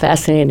than how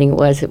fascinating it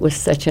was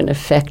such an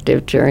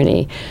effective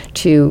journey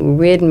to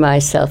rid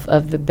myself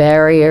of the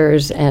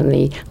barriers and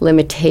the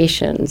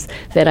limitations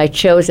that I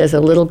chose as a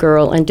little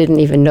girl and didn't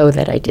even know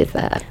that I did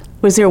that.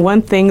 Was there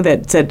one thing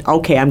that said,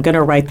 okay, I'm going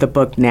to write the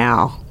book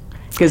now?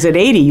 Because at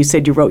 80, you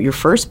said you wrote your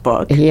first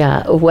book.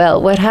 Yeah.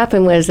 Well, what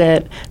happened was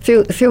that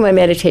through my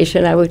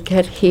meditation, I would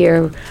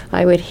hear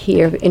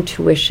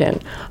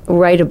intuition,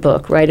 write a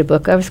book.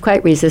 I was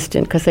quite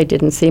resistant because I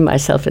didn't see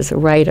myself as a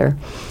writer.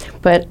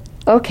 But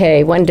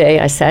okay, one day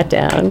I sat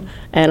down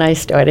and I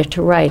started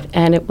to write,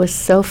 and it was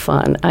so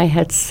fun. I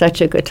had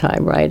such a good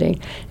time writing.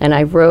 And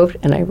I wrote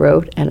and I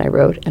wrote and I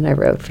wrote and I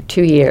wrote for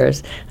 2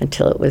 years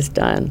until it was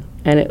done.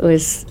 And it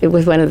was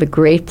one of the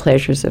great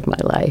pleasures of my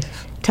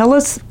life.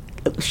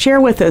 Share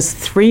with us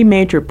 3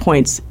 major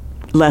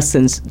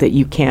lessons that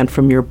you can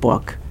from your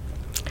book.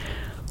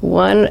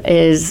 One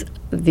is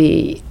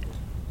the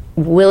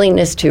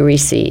willingness to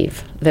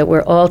receive, that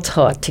we're all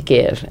taught to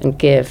give and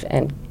give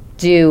and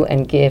do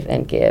and give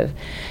and give.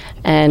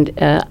 And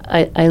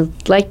I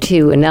like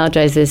to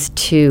analogize this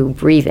to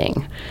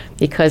breathing,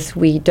 because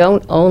we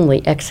don't only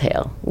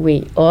exhale,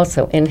 we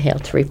also inhale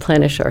to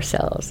replenish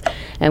ourselves.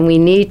 And we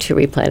need to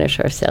replenish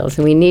ourselves,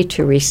 and we need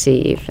to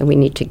receive, and we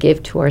need to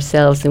give to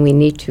ourselves, and we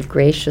need to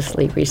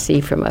graciously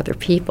receive from other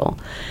people.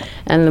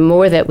 And the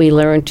more that we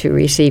learn to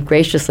receive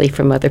graciously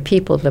from other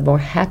people, the more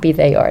happy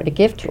they are to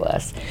give to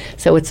us.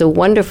 So it's a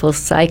wonderful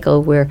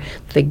cycle where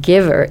the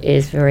giver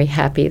is very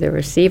happy, the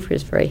receiver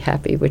is very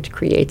happy, which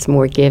creates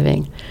more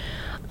giving.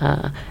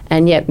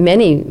 And yet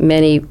many,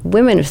 many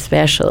women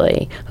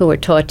especially, who are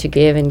taught to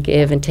give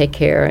and take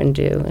care and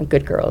do, and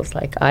good girls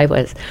like I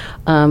was,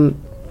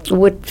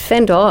 would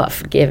fend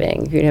off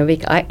giving.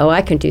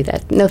 I can do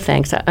that. No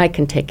thanks, I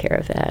can take care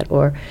of that.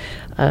 Or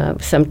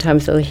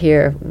sometimes I'll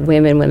hear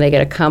women when they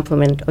get a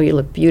compliment, "Oh, you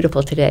look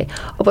beautiful today."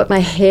 "Oh, but my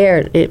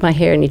hair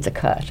needs a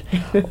cut."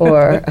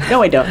 Or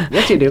 "No, I don't."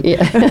 "Yes, you do."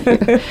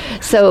 Yeah.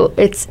 So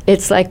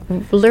it's like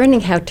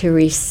learning how to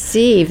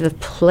receive the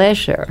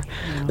pleasure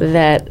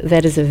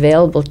that is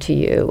available to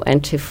you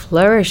and to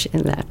flourish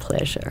in that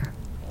pleasure.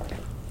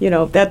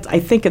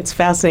 I think it's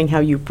fascinating how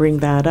you bring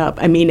that up.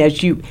 I mean,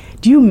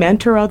 do you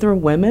mentor other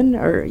women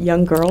or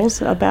young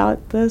girls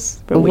about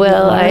this?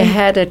 Well, I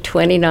had a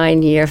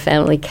 29-year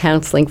family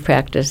counseling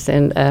practice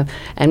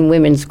and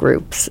women's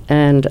groups,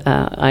 and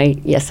I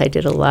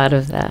did a lot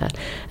of that.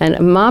 And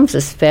moms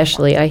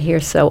especially, I hear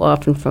so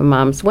often from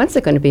moms, "When's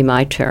it going to be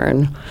my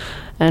turn?"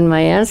 And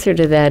my answer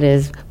to that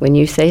is, "When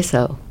you say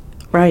so."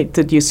 Right.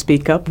 Did you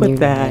speak up with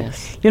that?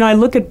 Yes. I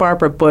look at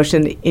Barbara Bush,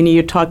 and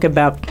you talk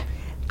about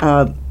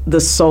the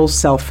soul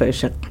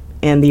selfish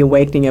and the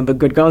awakening of a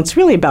good girl. It's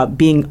really about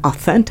being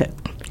authentic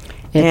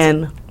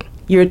and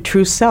your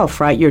true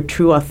self, right? Your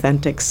true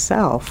authentic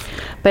self.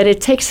 But it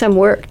takes some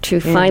work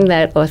to find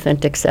that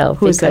authentic self.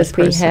 Who is that because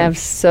we person? have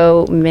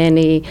so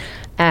many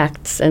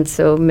acts and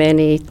so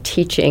many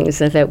teachings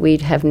that we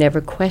have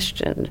never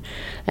questioned.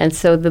 And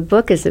so the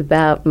book is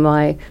about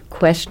my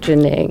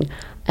questioning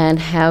and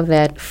how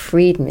that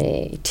freed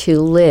me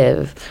to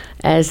live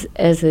as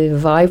a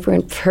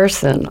vibrant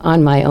person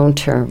on my own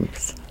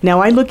terms. Now,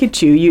 I look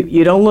at you.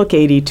 You don't look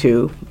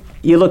 82.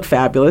 You look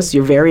fabulous.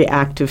 You're very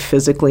active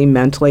physically,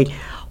 mentally.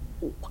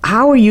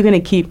 How are you going to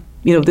keep,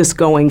 this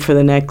going for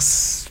the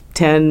next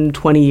 10,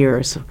 20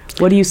 years?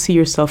 What do you see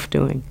yourself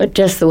doing? But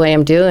just the way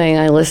I'm doing,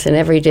 I listen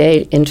every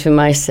day into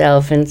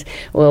myself and,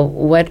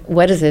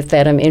 what is it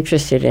that I'm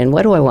interested in?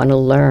 What do I want to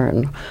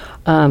learn?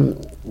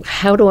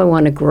 How do I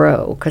want to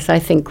grow? Because I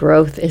think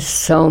growth is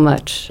so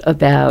much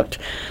about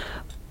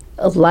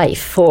a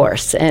life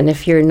force, and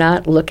if you're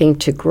not looking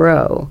to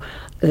grow,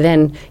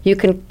 then you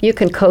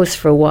can coast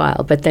for a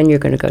while, but then you're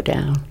going to go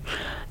down.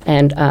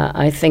 And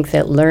I think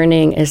that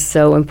learning is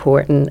so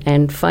important,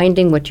 and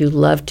finding what you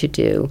love to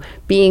do,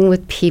 being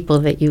with people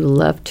that you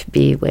love to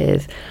be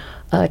with,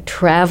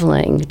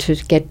 traveling to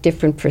get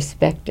different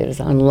perspectives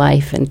on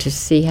life and to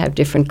see how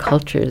different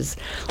cultures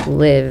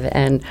live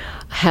and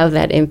how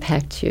that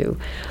impacts you.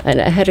 And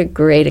I had a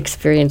great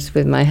experience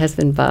with my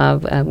husband,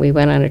 Bob. We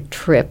went on a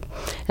trip,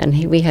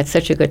 and we had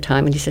such a good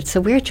time. And he said, "So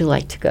where'd you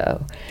like to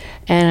go?"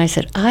 And I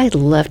said, "I'd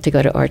love to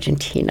go to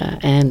Argentina."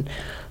 And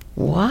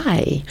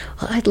why?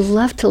 "Well, I'd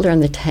love to learn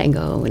the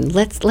tango, and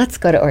let's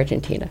go to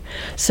Argentina."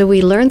 So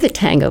we learned the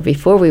tango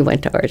before we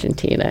went to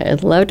Argentina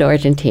and loved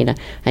Argentina,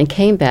 and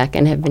came back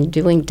and have been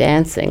doing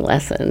dancing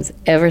lessons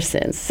ever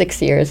since.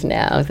 6 years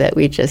now that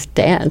we just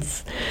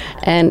dance.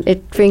 And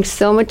it brings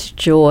so much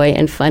joy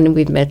and fun, and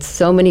we've met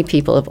so many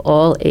people of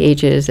all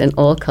ages and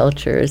all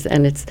cultures,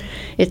 and it's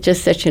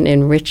just such an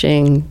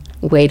enriching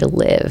way to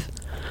live.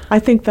 I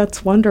think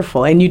that's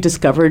wonderful. And you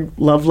discovered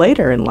love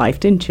later in life,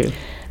 didn't you?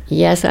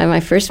 Yes, my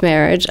first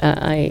marriage,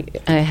 I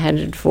had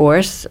a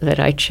divorce that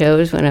I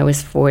chose when I was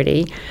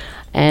 40,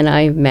 and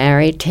I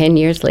married 10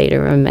 years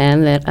later a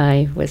man that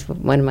I was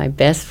one of my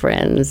best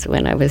friends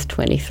when I was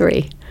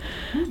 23.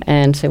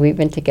 And so we've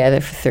been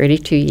together for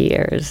 32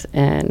 years,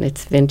 and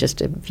it's been just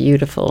a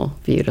beautiful,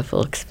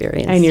 beautiful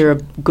experience. And you're a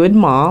good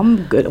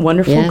mom,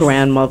 wonderful Yes.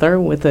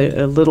 grandmother with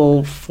a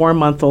little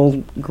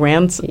 4-month-old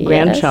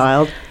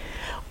grandchild.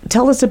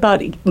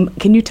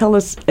 Can you tell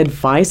us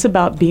advice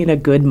about being a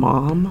good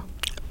mom?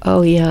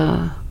 Oh,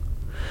 yeah.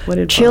 What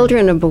advice?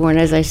 Children are born,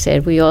 as I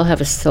said, we all have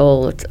a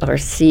soul. It's our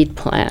seed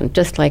plant.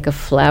 Just like a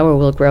flower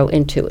will grow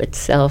into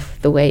itself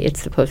the way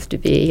it's supposed to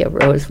be, a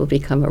rose will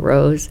become a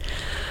rose.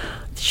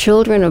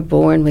 Children are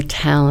born with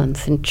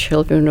talents, and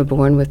children are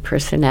born with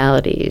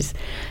personalities,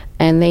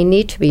 and they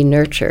need to be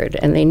nurtured,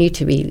 and they need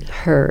to be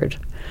heard.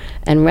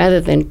 And rather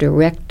than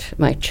direct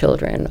my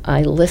children,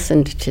 I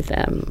listened to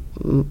them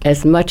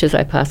as much as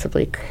I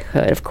possibly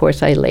could. Of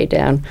course, I laid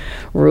down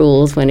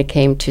rules when it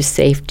came to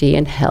safety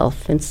and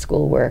health and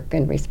schoolwork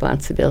and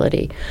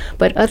responsibility.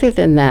 But other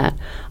than that,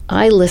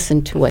 I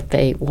listened to what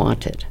they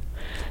wanted,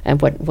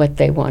 and what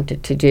they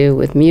wanted to do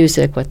with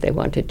music, what they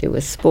wanted to do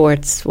with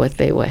sports, what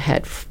they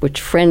had,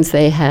 which friends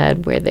they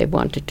had, where they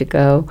wanted to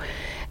go.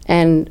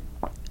 And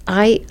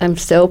I am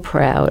so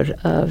proud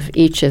of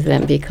each of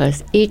them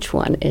because each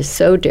one is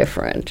so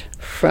different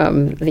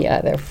from the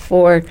other.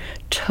 4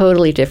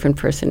 totally different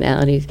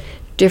personalities,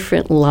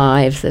 different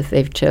lives that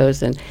they've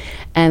chosen.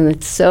 And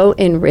it's so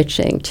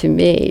enriching to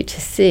me to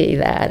see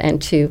that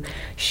and to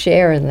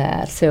share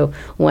that. So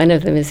one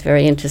of them is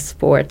very into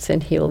sports,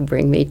 and he'll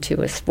bring me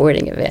to a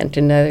sporting event.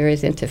 Another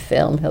is into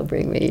film. He'll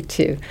bring me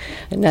to.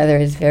 Another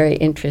is very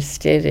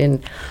interested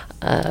in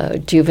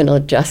juvenile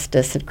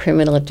justice and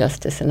criminal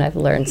justice, and I've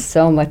learned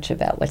so much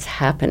about what's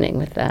happening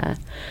with that.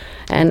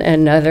 And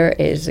another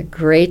is a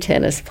great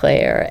tennis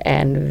player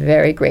and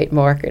very great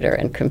marketer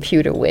and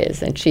computer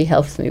whiz. And she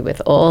helps me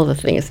with all the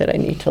things that I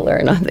need to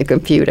learn on the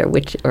computer,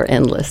 which are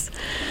endless.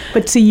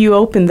 But see, you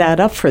opened that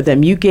up for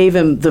them. You gave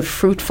them the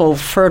fruitful,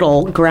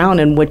 fertile ground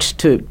in which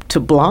to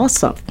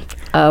blossom.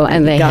 Oh,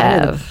 and they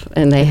have,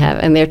 and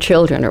their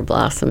children are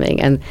blossoming,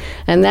 and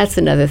that's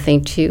another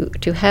thing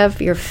to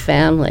have your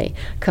family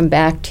come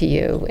back to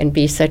you and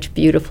be such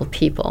beautiful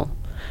people,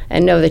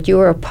 and know that you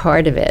are a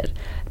part of it,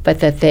 but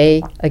that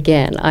they,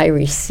 again, I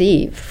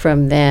receive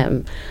from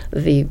them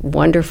the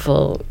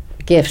wonderful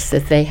gifts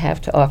that they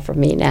have to offer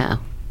me now.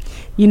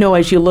 You know,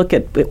 as you look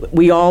at,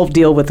 we all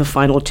deal with the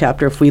final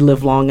chapter if we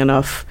live long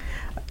enough.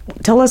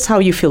 Tell us how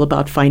you feel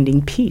about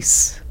finding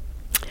peace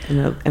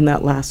in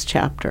that last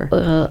chapter.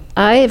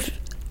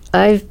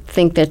 I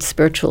think that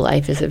spiritual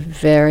life is a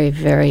very,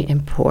 very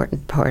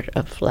important part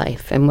of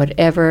life, and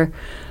whatever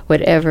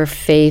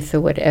faith or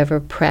whatever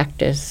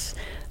practice,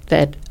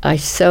 that I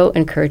so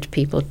encourage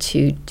people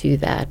to do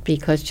that,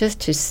 because just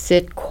to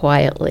sit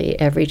quietly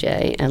every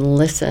day and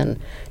listen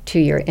to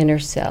your inner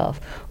self,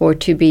 or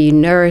to be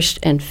nourished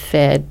and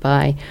fed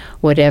by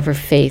whatever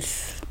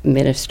faith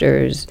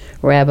ministers,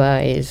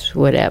 rabbis,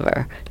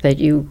 whatever, that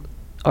you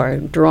are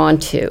drawn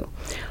to,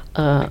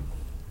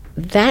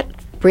 that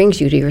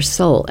brings you to your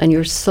soul, and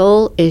your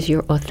soul is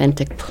your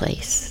authentic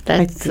place.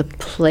 That's the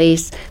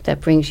place that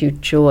brings you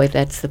joy.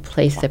 That's the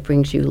place that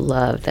brings you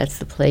love. That's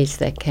the place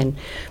that can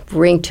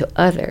bring to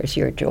others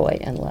your joy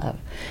and love.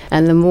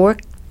 And the more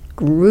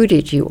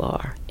rooted you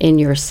are in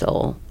your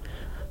soul,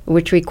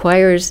 which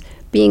requires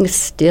being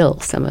still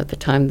some of the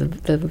time.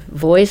 The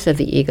voice of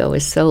the ego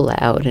is so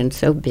loud and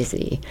so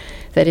busy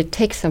that it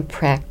takes some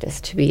practice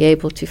to be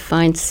able to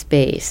find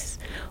space,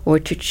 or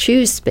to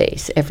choose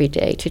space every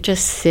day to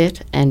just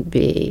sit and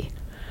be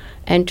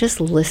and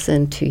just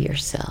listen to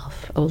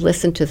yourself, or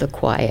listen to the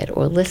quiet,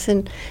 or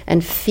listen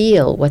and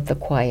feel what the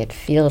quiet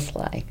feels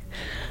like.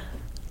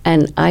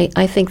 And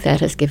I think that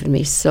has given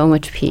me so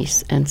much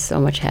peace and so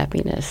much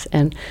happiness,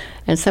 and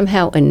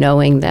somehow a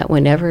knowing that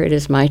whenever it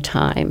is my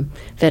time,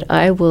 that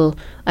I will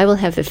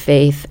have the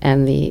faith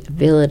and the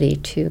ability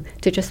to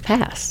just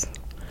pass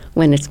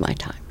when it's my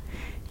time.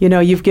 You know,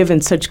 you've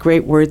given such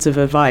great words of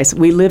advice.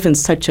 We live in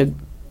such a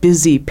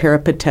busy,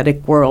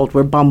 peripatetic world.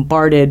 We're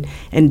bombarded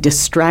and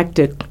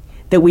distracted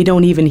that we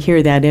don't even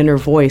hear that inner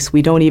voice.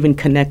 We don't even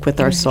connect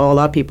with our soul. A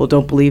lot of people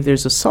don't believe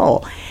there's a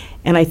soul.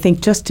 And I think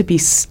just to be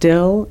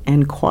still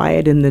and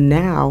quiet in the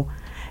now,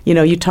 you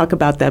know, you talk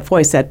about that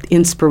voice, that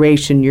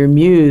inspiration, your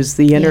muse,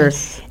 the inner,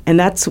 yes. And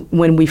that's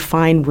when we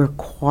find we're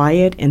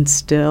quiet and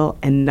still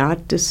and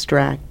not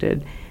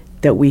distracted,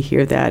 that we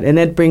hear that. And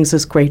that brings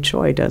us great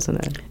joy,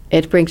 doesn't it?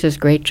 It brings us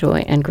great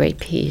joy and great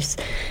peace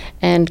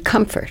and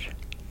comfort,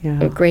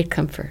 great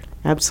comfort.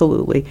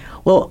 Absolutely.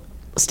 Well,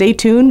 stay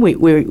tuned.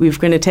 We're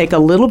going to take a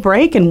little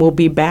break, and we'll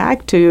be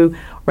back to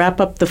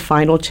wrap up the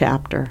final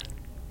chapter.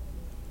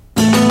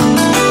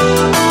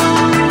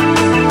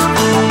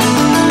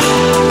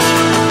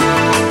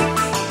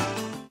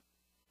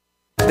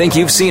 Think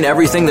you've seen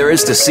everything there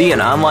is to see in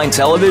online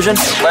television?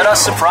 Let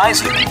us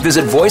surprise you.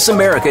 Visit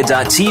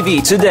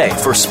voiceamerica.tv today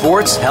for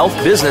sports, health,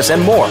 business,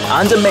 and more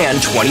on demand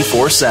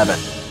 24/7.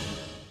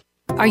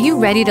 Are you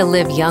ready to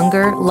live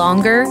younger,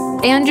 longer?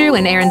 Andrew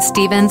and Erin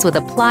Stevens with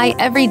Apply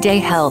Everyday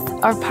Health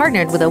are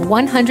partnered with a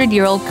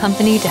 100-year-old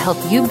company to help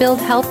you build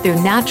health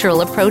through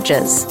natural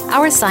approaches.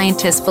 Our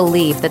scientists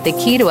believe that the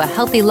key to a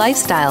healthy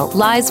lifestyle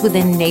lies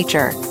within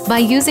nature. By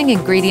using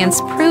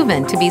ingredients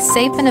proven to be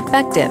safe and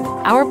effective,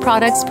 our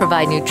products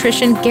provide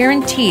nutrition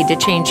guaranteed to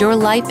change your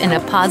life in a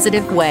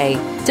positive way.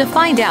 To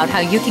find out how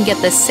you can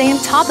get the same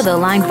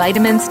top-of-the-line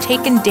vitamins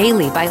taken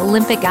daily by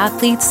Olympic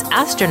athletes,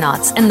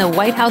 astronauts, and the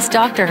White House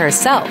doctor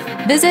herself,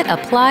 visit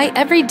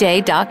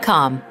applyeveryday.com.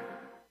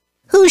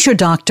 Who's your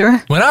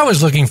doctor? When I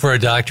was looking for a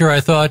doctor, I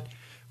thought,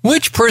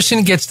 which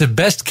person gets the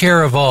best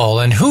care of all,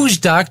 and whose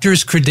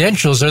doctor's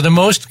credentials are the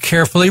most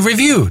carefully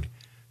reviewed?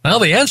 Well,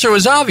 the answer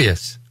was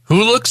obvious.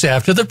 Who looks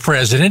after the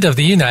President of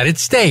the United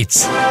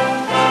States?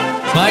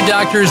 My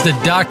doctor is the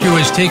doctor who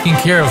has taken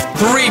care of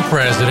 3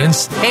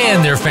 presidents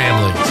and their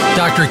families,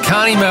 Dr.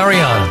 Connie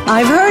Mariano.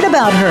 I've heard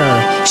about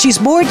her. She's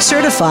board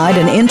certified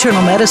in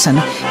internal medicine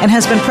and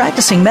has been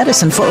practicing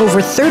medicine for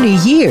over 30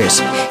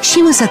 years.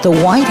 She was at the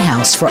White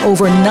House for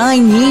over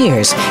 9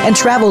 years and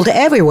traveled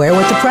everywhere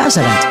with the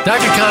president.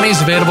 Dr. Connie is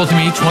available to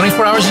me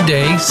 24 hours a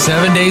day,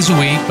 7 days a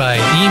week by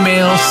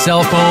email,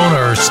 cell phone,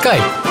 or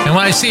Skype. And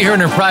when I see her in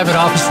her private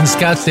office in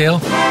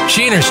Scottsdale,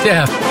 she and her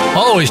staff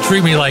always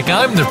treat me like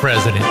I'm the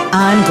president.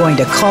 I'm going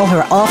to call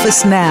her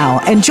office now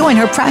and join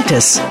her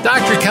practice.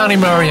 Dr. Connie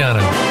Mariano.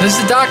 This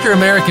is the doctor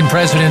American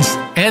presidents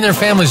and their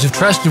families have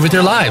trusted with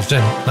their lives,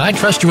 and I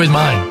trust you with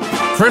mine.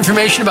 For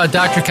information about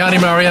Dr. Connie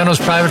Mariano's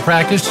private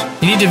practice,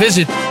 you need to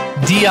visit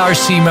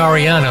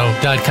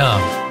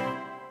drcmariano.com.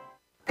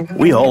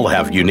 We all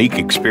have unique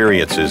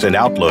experiences and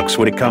outlooks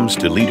when it comes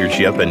to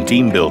leadership and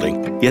team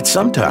building, yet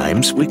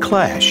sometimes we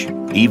clash,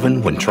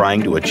 even when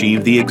trying to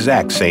achieve the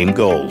exact same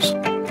goals.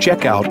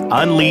 Check out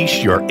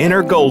Unleash Your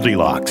Inner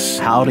Goldilocks,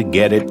 How to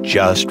Get It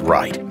Just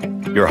Right.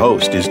 Your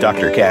host is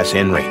Dr. Cass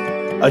Henry.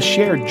 A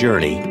shared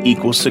journey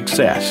equals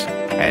success,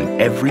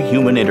 and every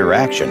human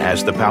interaction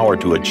has the power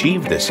to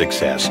achieve this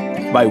success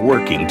by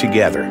working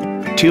together.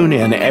 Tune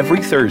in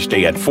every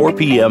Thursday at 4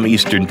 p.m.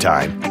 Eastern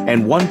Time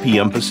and 1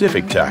 p.m.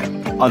 Pacific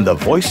Time on the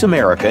Voice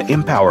America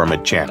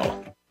Empowerment Channel.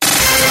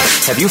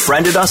 Have you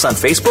friended us on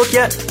Facebook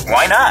yet?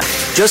 Why not?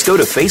 Just go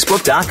to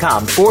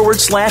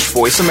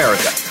facebook.com/Voice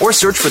America or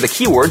search for the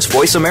keywords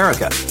Voice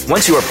America.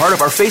 Once you are part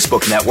of our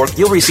Facebook network,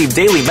 you'll receive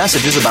daily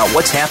messages about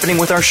what's happening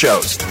with our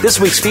shows, this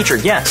week's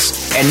featured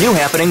guests, and new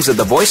happenings at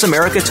the Voice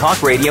America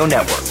Talk Radio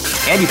Network.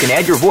 And you can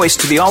add your voice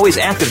to the always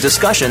active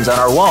discussions on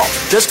our wall.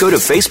 Just go to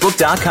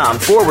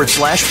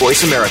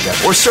facebook.com/Voice America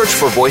or search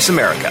for Voice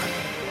America.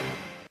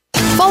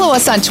 Follow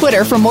us on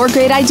Twitter for more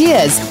great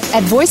ideas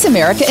at Voice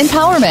America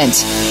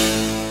Empowerment.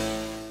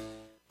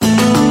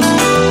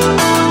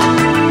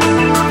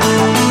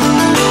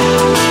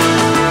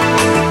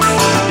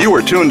 You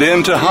are tuned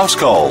in to House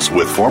Calls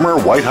with former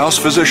White House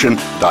physician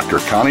Dr.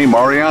 Connie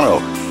Mariano.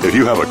 If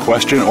you have a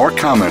question or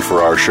comment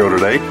for our show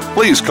today,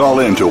 please call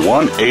in to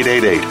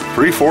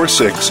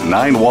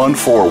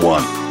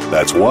 1-888-346-9141.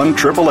 That's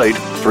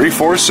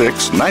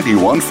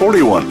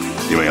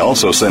 1-888-346-9141. You may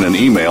also send an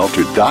email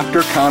to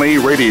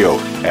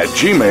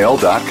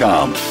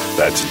drconnieradio@gmail.com.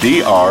 That's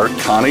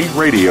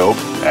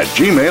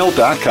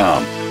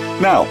drconnieradio@gmail.com.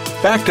 Now,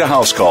 back to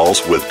House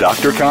Calls with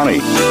Dr.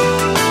 Connie.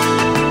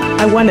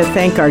 I want to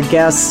thank our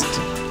guest,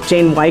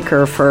 Jane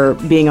Weicker, for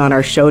being on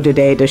our show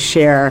today to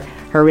share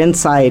her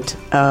insight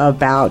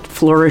about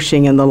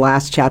flourishing in the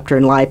last chapter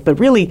in life, but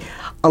really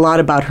a lot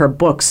about her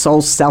book,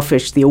 Soul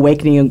Selfish, The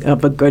Awakening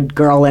of a Good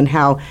Girl, and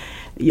how,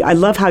 I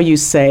love how you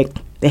say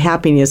the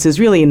happiness is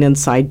really an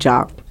inside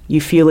job.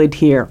 You feel it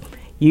here.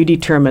 You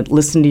determine,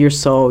 listen to your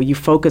soul. You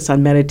focus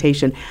on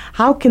meditation.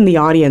 How can the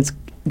audience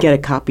get a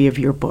copy of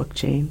your book,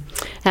 Jane?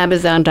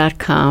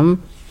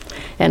 Amazon.com.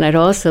 And I'd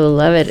also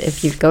love it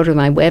if you go to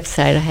my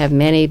website. I have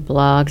many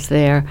blogs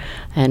there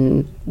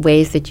and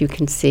ways that you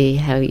can see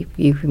how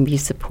you can be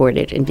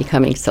supported in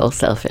becoming soul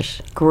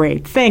selfish.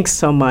 Great. Thanks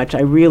so much.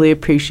 I really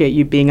appreciate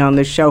you being on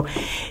the show.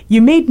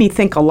 You made me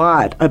think a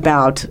lot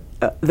about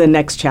the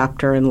next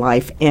chapter in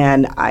life.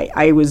 And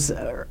I was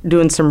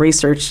doing some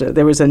research.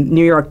 There was a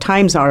New York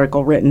Times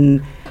article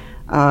written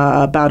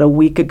about a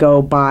week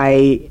ago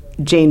by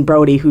Jane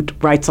Brody, who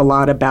writes a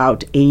lot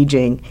about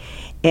aging.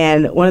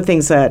 And one of the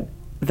things that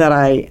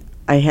I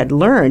had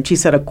learned, she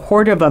said a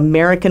quarter of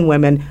American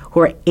women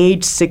who are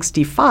age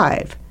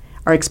 65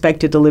 are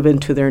expected to live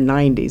into their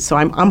 90s. So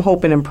I'm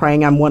hoping and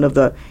praying I'm one of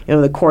the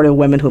quarter of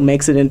women who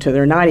makes it into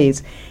their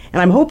 90s.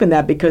 And I'm hoping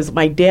that because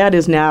my dad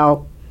is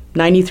now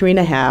 93 and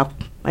a half.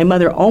 My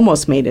mother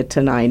almost made it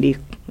to 90.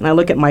 And I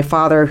look at my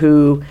father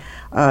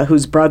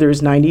whose brother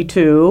is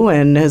 92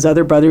 and his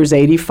other brother is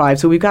 85.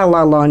 So we've got a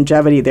lot of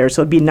longevity there.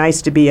 So it'd be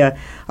nice to be a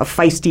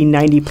feisty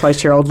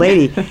 90-plus-year-old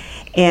lady.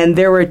 And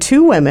there were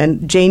two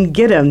women, Jane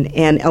Giddham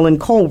and Ellen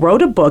Cole,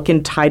 wrote a book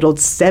entitled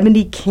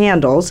 70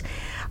 Candles.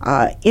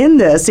 In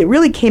this, it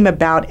really came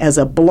about as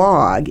a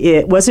blog.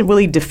 It wasn't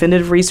really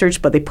definitive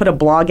research, but they put a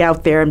blog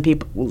out there and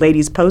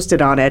ladies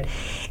posted on it.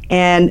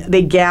 And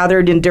they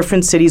gathered in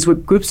different cities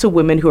with groups of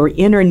women who are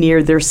in or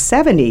near their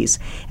 70s.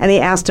 And they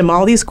asked them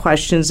all these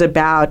questions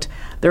about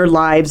their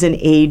lives and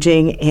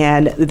aging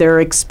and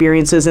their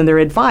experiences and their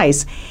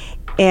advice.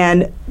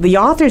 And the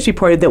authors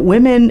reported that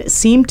women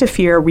seemed to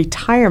fear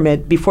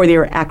retirement before they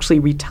were actually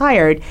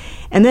retired.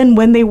 And then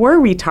when they were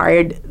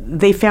retired,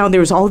 they found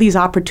there was all these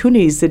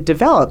opportunities that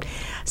developed.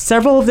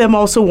 Several of them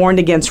also warned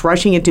against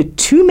rushing into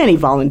too many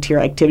volunteer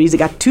activities. It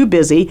got too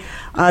busy.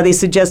 They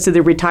suggested the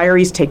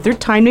retirees take their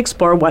time to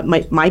explore what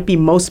might be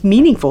most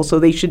meaningful, so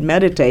they should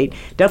meditate,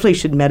 definitely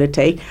should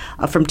meditate,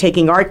 from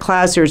taking art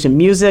classes and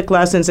music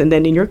lessons, and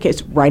then in your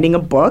case, writing a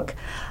book.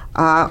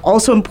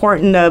 Also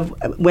important of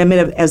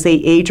women as they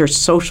age are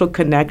social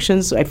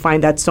connections. I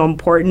find that so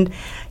important,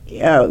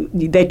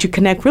 that you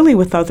connect really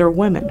with other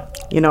women.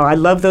 You know, I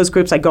love those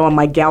groups. I go on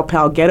my Gal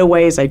Pal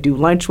getaways. I do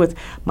lunch with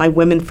my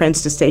women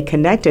friends to stay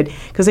connected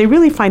because I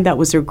really find that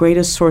was their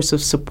greatest source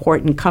of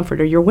support and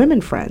comfort are your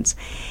women friends.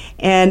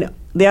 And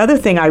the other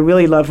thing I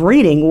really love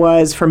reading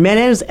was for men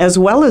as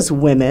well as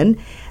women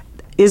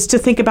is to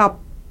think about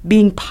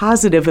being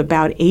positive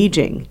about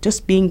aging,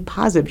 just being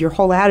positive, your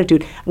whole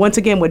attitude. Once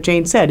again, what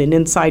Jane said, an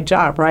inside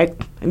job, right?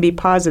 And be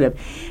positive.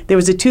 There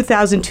was a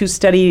 2002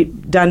 study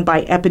done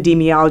by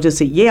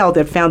epidemiologists at Yale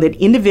that found that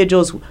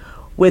individuals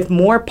with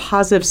more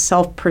positive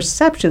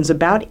self-perceptions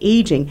about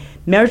aging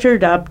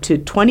measured up to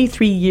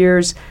 23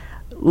 years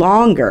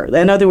longer.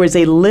 In other words,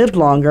 they lived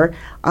longer,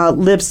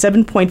 lived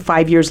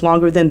 7.5 years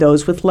longer than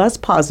those with less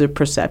positive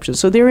perceptions.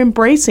 So they're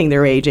embracing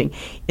their aging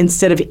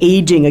instead of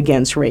aging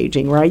against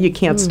raging, right? You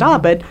can't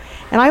stop it.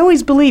 And I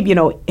always believe,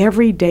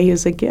 every day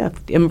is a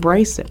gift.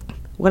 Embrace it.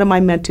 What am I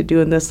meant to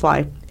do in this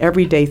life?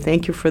 Every day,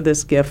 thank you for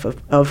this gift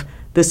of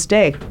this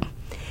day.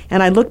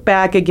 And I look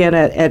back again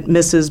at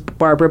Mrs.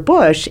 Barbara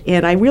Bush,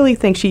 and I really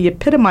think she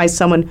epitomized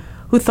someone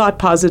who thought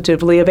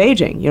positively of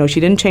aging.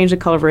 She didn't change the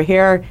color of her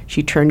hair.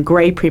 She turned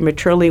gray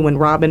prematurely when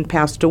Robin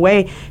passed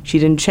away. She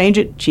didn't change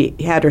it. She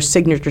had her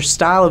signature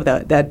style of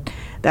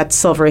that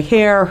silver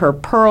hair, her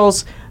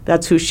pearls.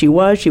 That's who she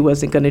was. She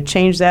wasn't going to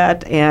change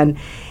that. And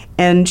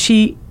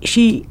she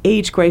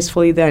aged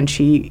gracefully then.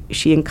 She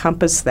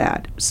encompassed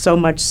that, so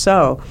much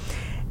so.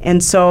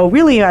 And so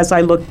really, as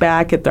I look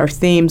back at our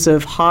themes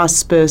of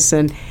hospice,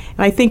 and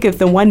I think if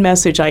the one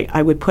message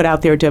I would put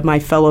out there to my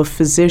fellow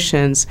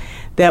physicians,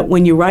 that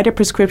when you write a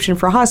prescription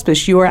for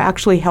hospice, you are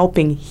actually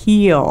helping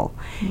heal.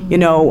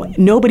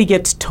 Mm-hmm. Nobody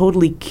gets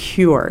totally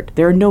cured.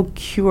 There are no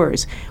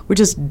cures. We're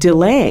just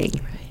delaying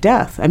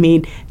death. I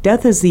mean,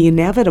 death is the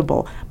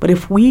inevitable. But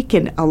if we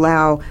can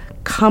allow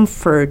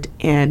comfort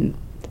and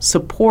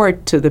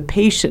support to the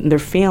patient and their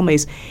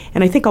families,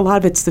 and I think a lot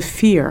of it's the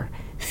fear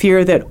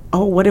that,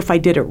 oh, what if I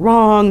did it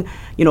wrong?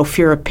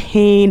 Fear of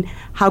pain.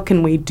 How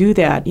can we do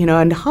that?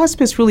 And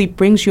hospice really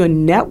brings you a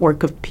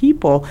network of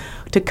people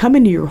to come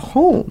into your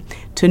home,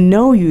 to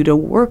know you, to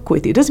work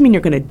with you. It doesn't mean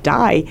you're going to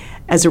die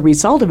as a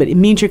result of it. It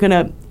means you're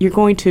going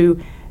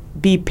to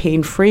be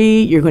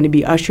pain-free. You're going to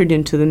be ushered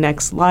into the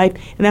next life,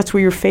 and that's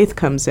where your faith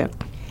comes in.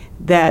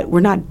 That we're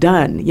not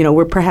done.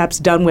 We're perhaps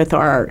done with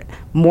our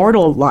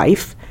mortal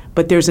life,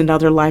 but there's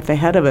another life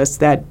ahead of us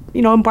that,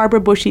 and Barbara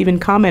Bush even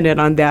commented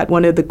on that.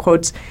 One of the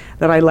quotes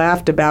that I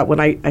laughed about when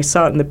I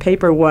saw it in the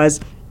paper was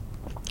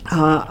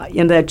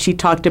in that she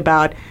talked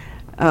about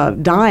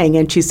dying,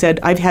 and she said,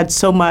 I've had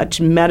so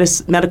much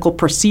medical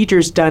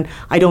procedures done,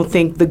 I don't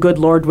think the good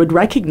Lord would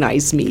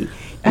recognize me,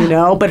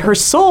 but her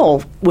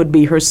soul would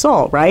be her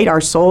soul, right?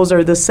 Our souls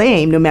are the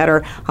same no matter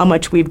how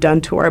much we've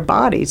done to our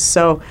bodies.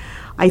 So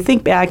I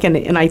think back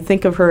and I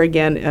think of her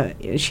again.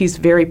 She's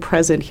very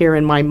present here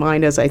in my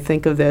mind as I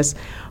think of this.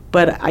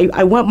 But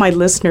I want my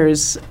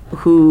listeners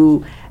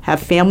who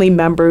have family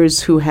members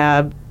who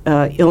have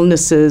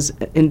illnesses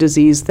and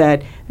disease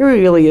that there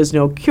really is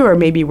no cure.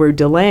 Maybe we're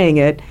delaying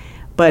it.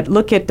 But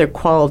look at their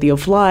quality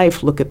of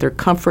life, look at their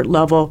comfort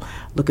level,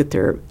 look at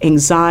their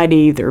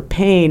anxiety, their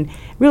pain.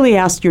 Really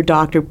ask your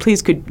doctor,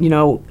 please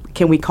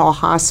can we call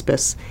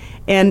hospice?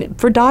 And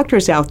for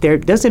doctors out there,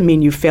 it doesn't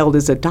mean you failed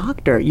as a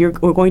doctor.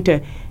 We're going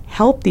to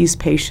help these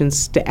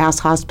patients, to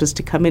ask hospice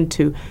to come in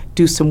to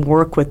do some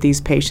work with these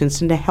patients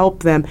and to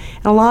help them.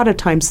 And a lot of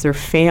times their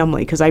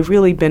family, because I've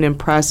really been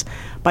impressed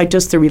by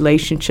just the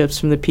relationships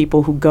from the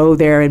people who go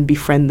there and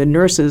befriend the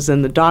nurses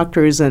and the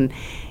doctors and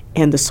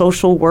the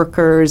social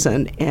workers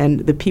and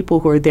the people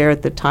who are there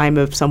at the time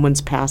of someone's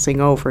passing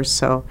over.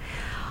 So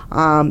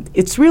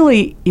it's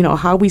really,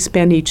 how we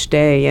spend each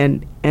day,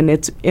 and we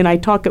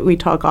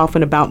talk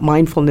often about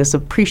mindfulness,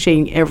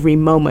 appreciating every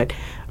moment,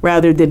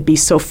 rather than be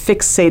so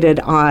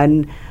fixated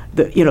on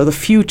the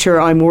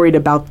future. I'm worried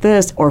about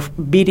this, or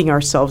beating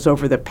ourselves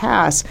over the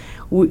past.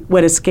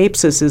 What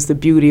escapes us is the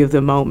beauty of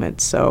the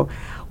moment. So,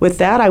 with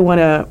that, I want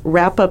to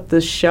wrap up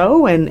this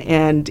show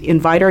and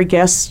invite our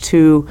guests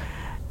to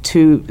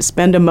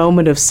spend a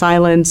moment of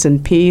silence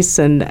and peace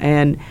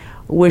and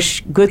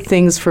wish good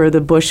things for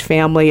the Bush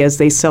family as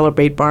they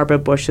celebrate Barbara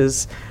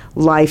Bush's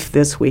life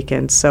this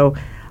weekend. So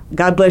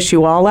God bless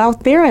you all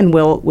out there, and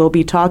we'll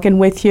be talking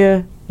with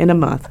you in a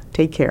month.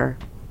 Take care.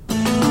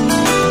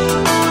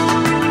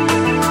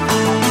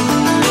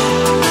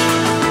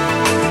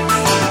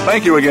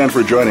 Thank you again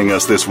for joining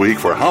us this week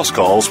for House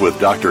Calls with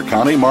Dr.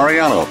 Connie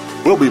Mariano.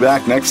 We'll be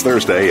back next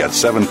Thursday at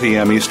 7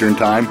 p.m. Eastern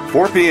Time,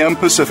 4 p.m.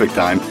 Pacific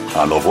Time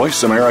on the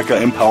Voice America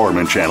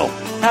Empowerment Channel.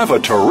 Have a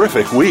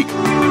terrific week.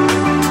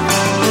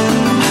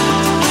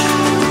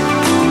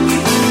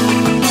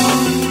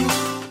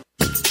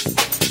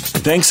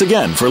 Thanks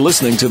again for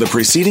listening to the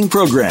preceding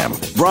program,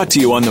 brought to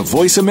you on the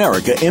Voice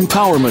America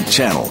Empowerment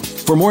Channel.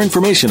 For more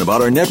information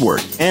about our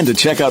network and to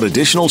check out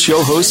additional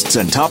show hosts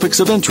and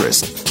topics of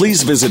interest,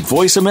 please visit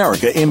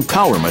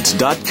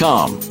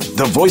voiceamericaempowerment.com.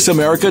 The Voice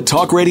America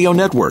Talk Radio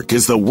Network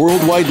is the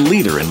worldwide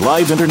leader in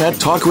live Internet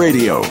talk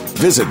radio.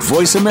 Visit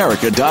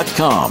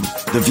voiceamerica.com.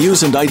 The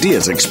views and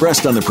ideas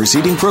expressed on the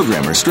preceding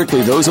program are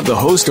strictly those of the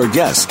host or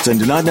guests and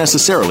do not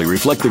necessarily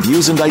reflect the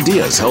views and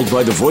ideas held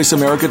by the Voice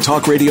America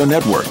Talk Radio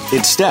Network,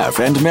 its staff,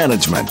 and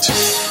management.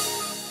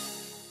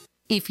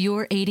 If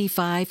you're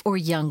 85 or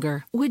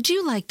younger, would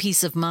you like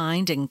peace of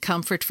mind and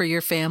comfort for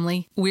your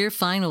family? We're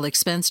Final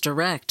Expense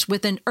Direct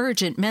with an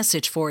urgent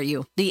message for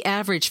you. The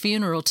average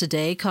funeral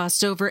today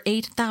costs over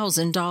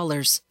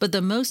 $8,000, but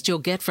the most you'll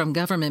get from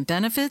government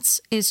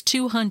benefits is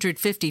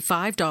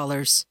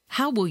 $255.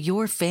 How will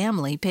your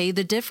family pay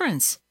the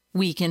difference?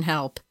 We can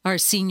help. Our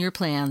senior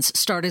plans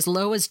start as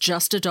low as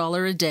just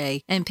 $1 a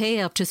day and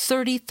pay up to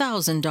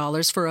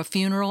 $30,000 for a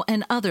funeral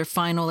and other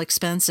final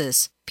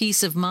expenses.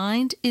 Peace of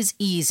mind is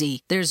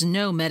easy. There's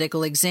no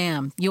medical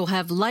exam. You'll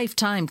have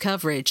lifetime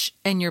coverage,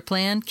 and your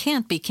plan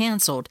can't be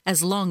canceled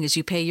as long as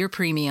you pay your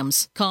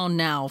premiums. Call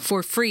now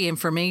for free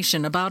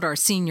information about our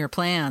senior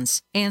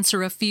plans.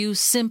 Answer a few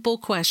simple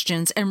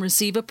questions and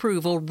receive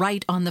approval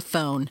right on the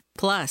phone.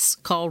 Plus,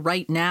 call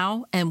right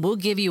now and we'll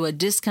give you a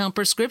discount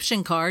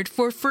prescription card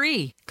for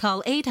free.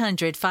 Call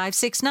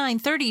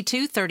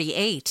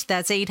 800-569-3238.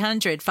 That's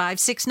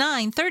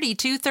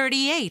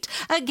 800-569-3238.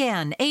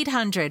 Again,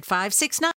 800-569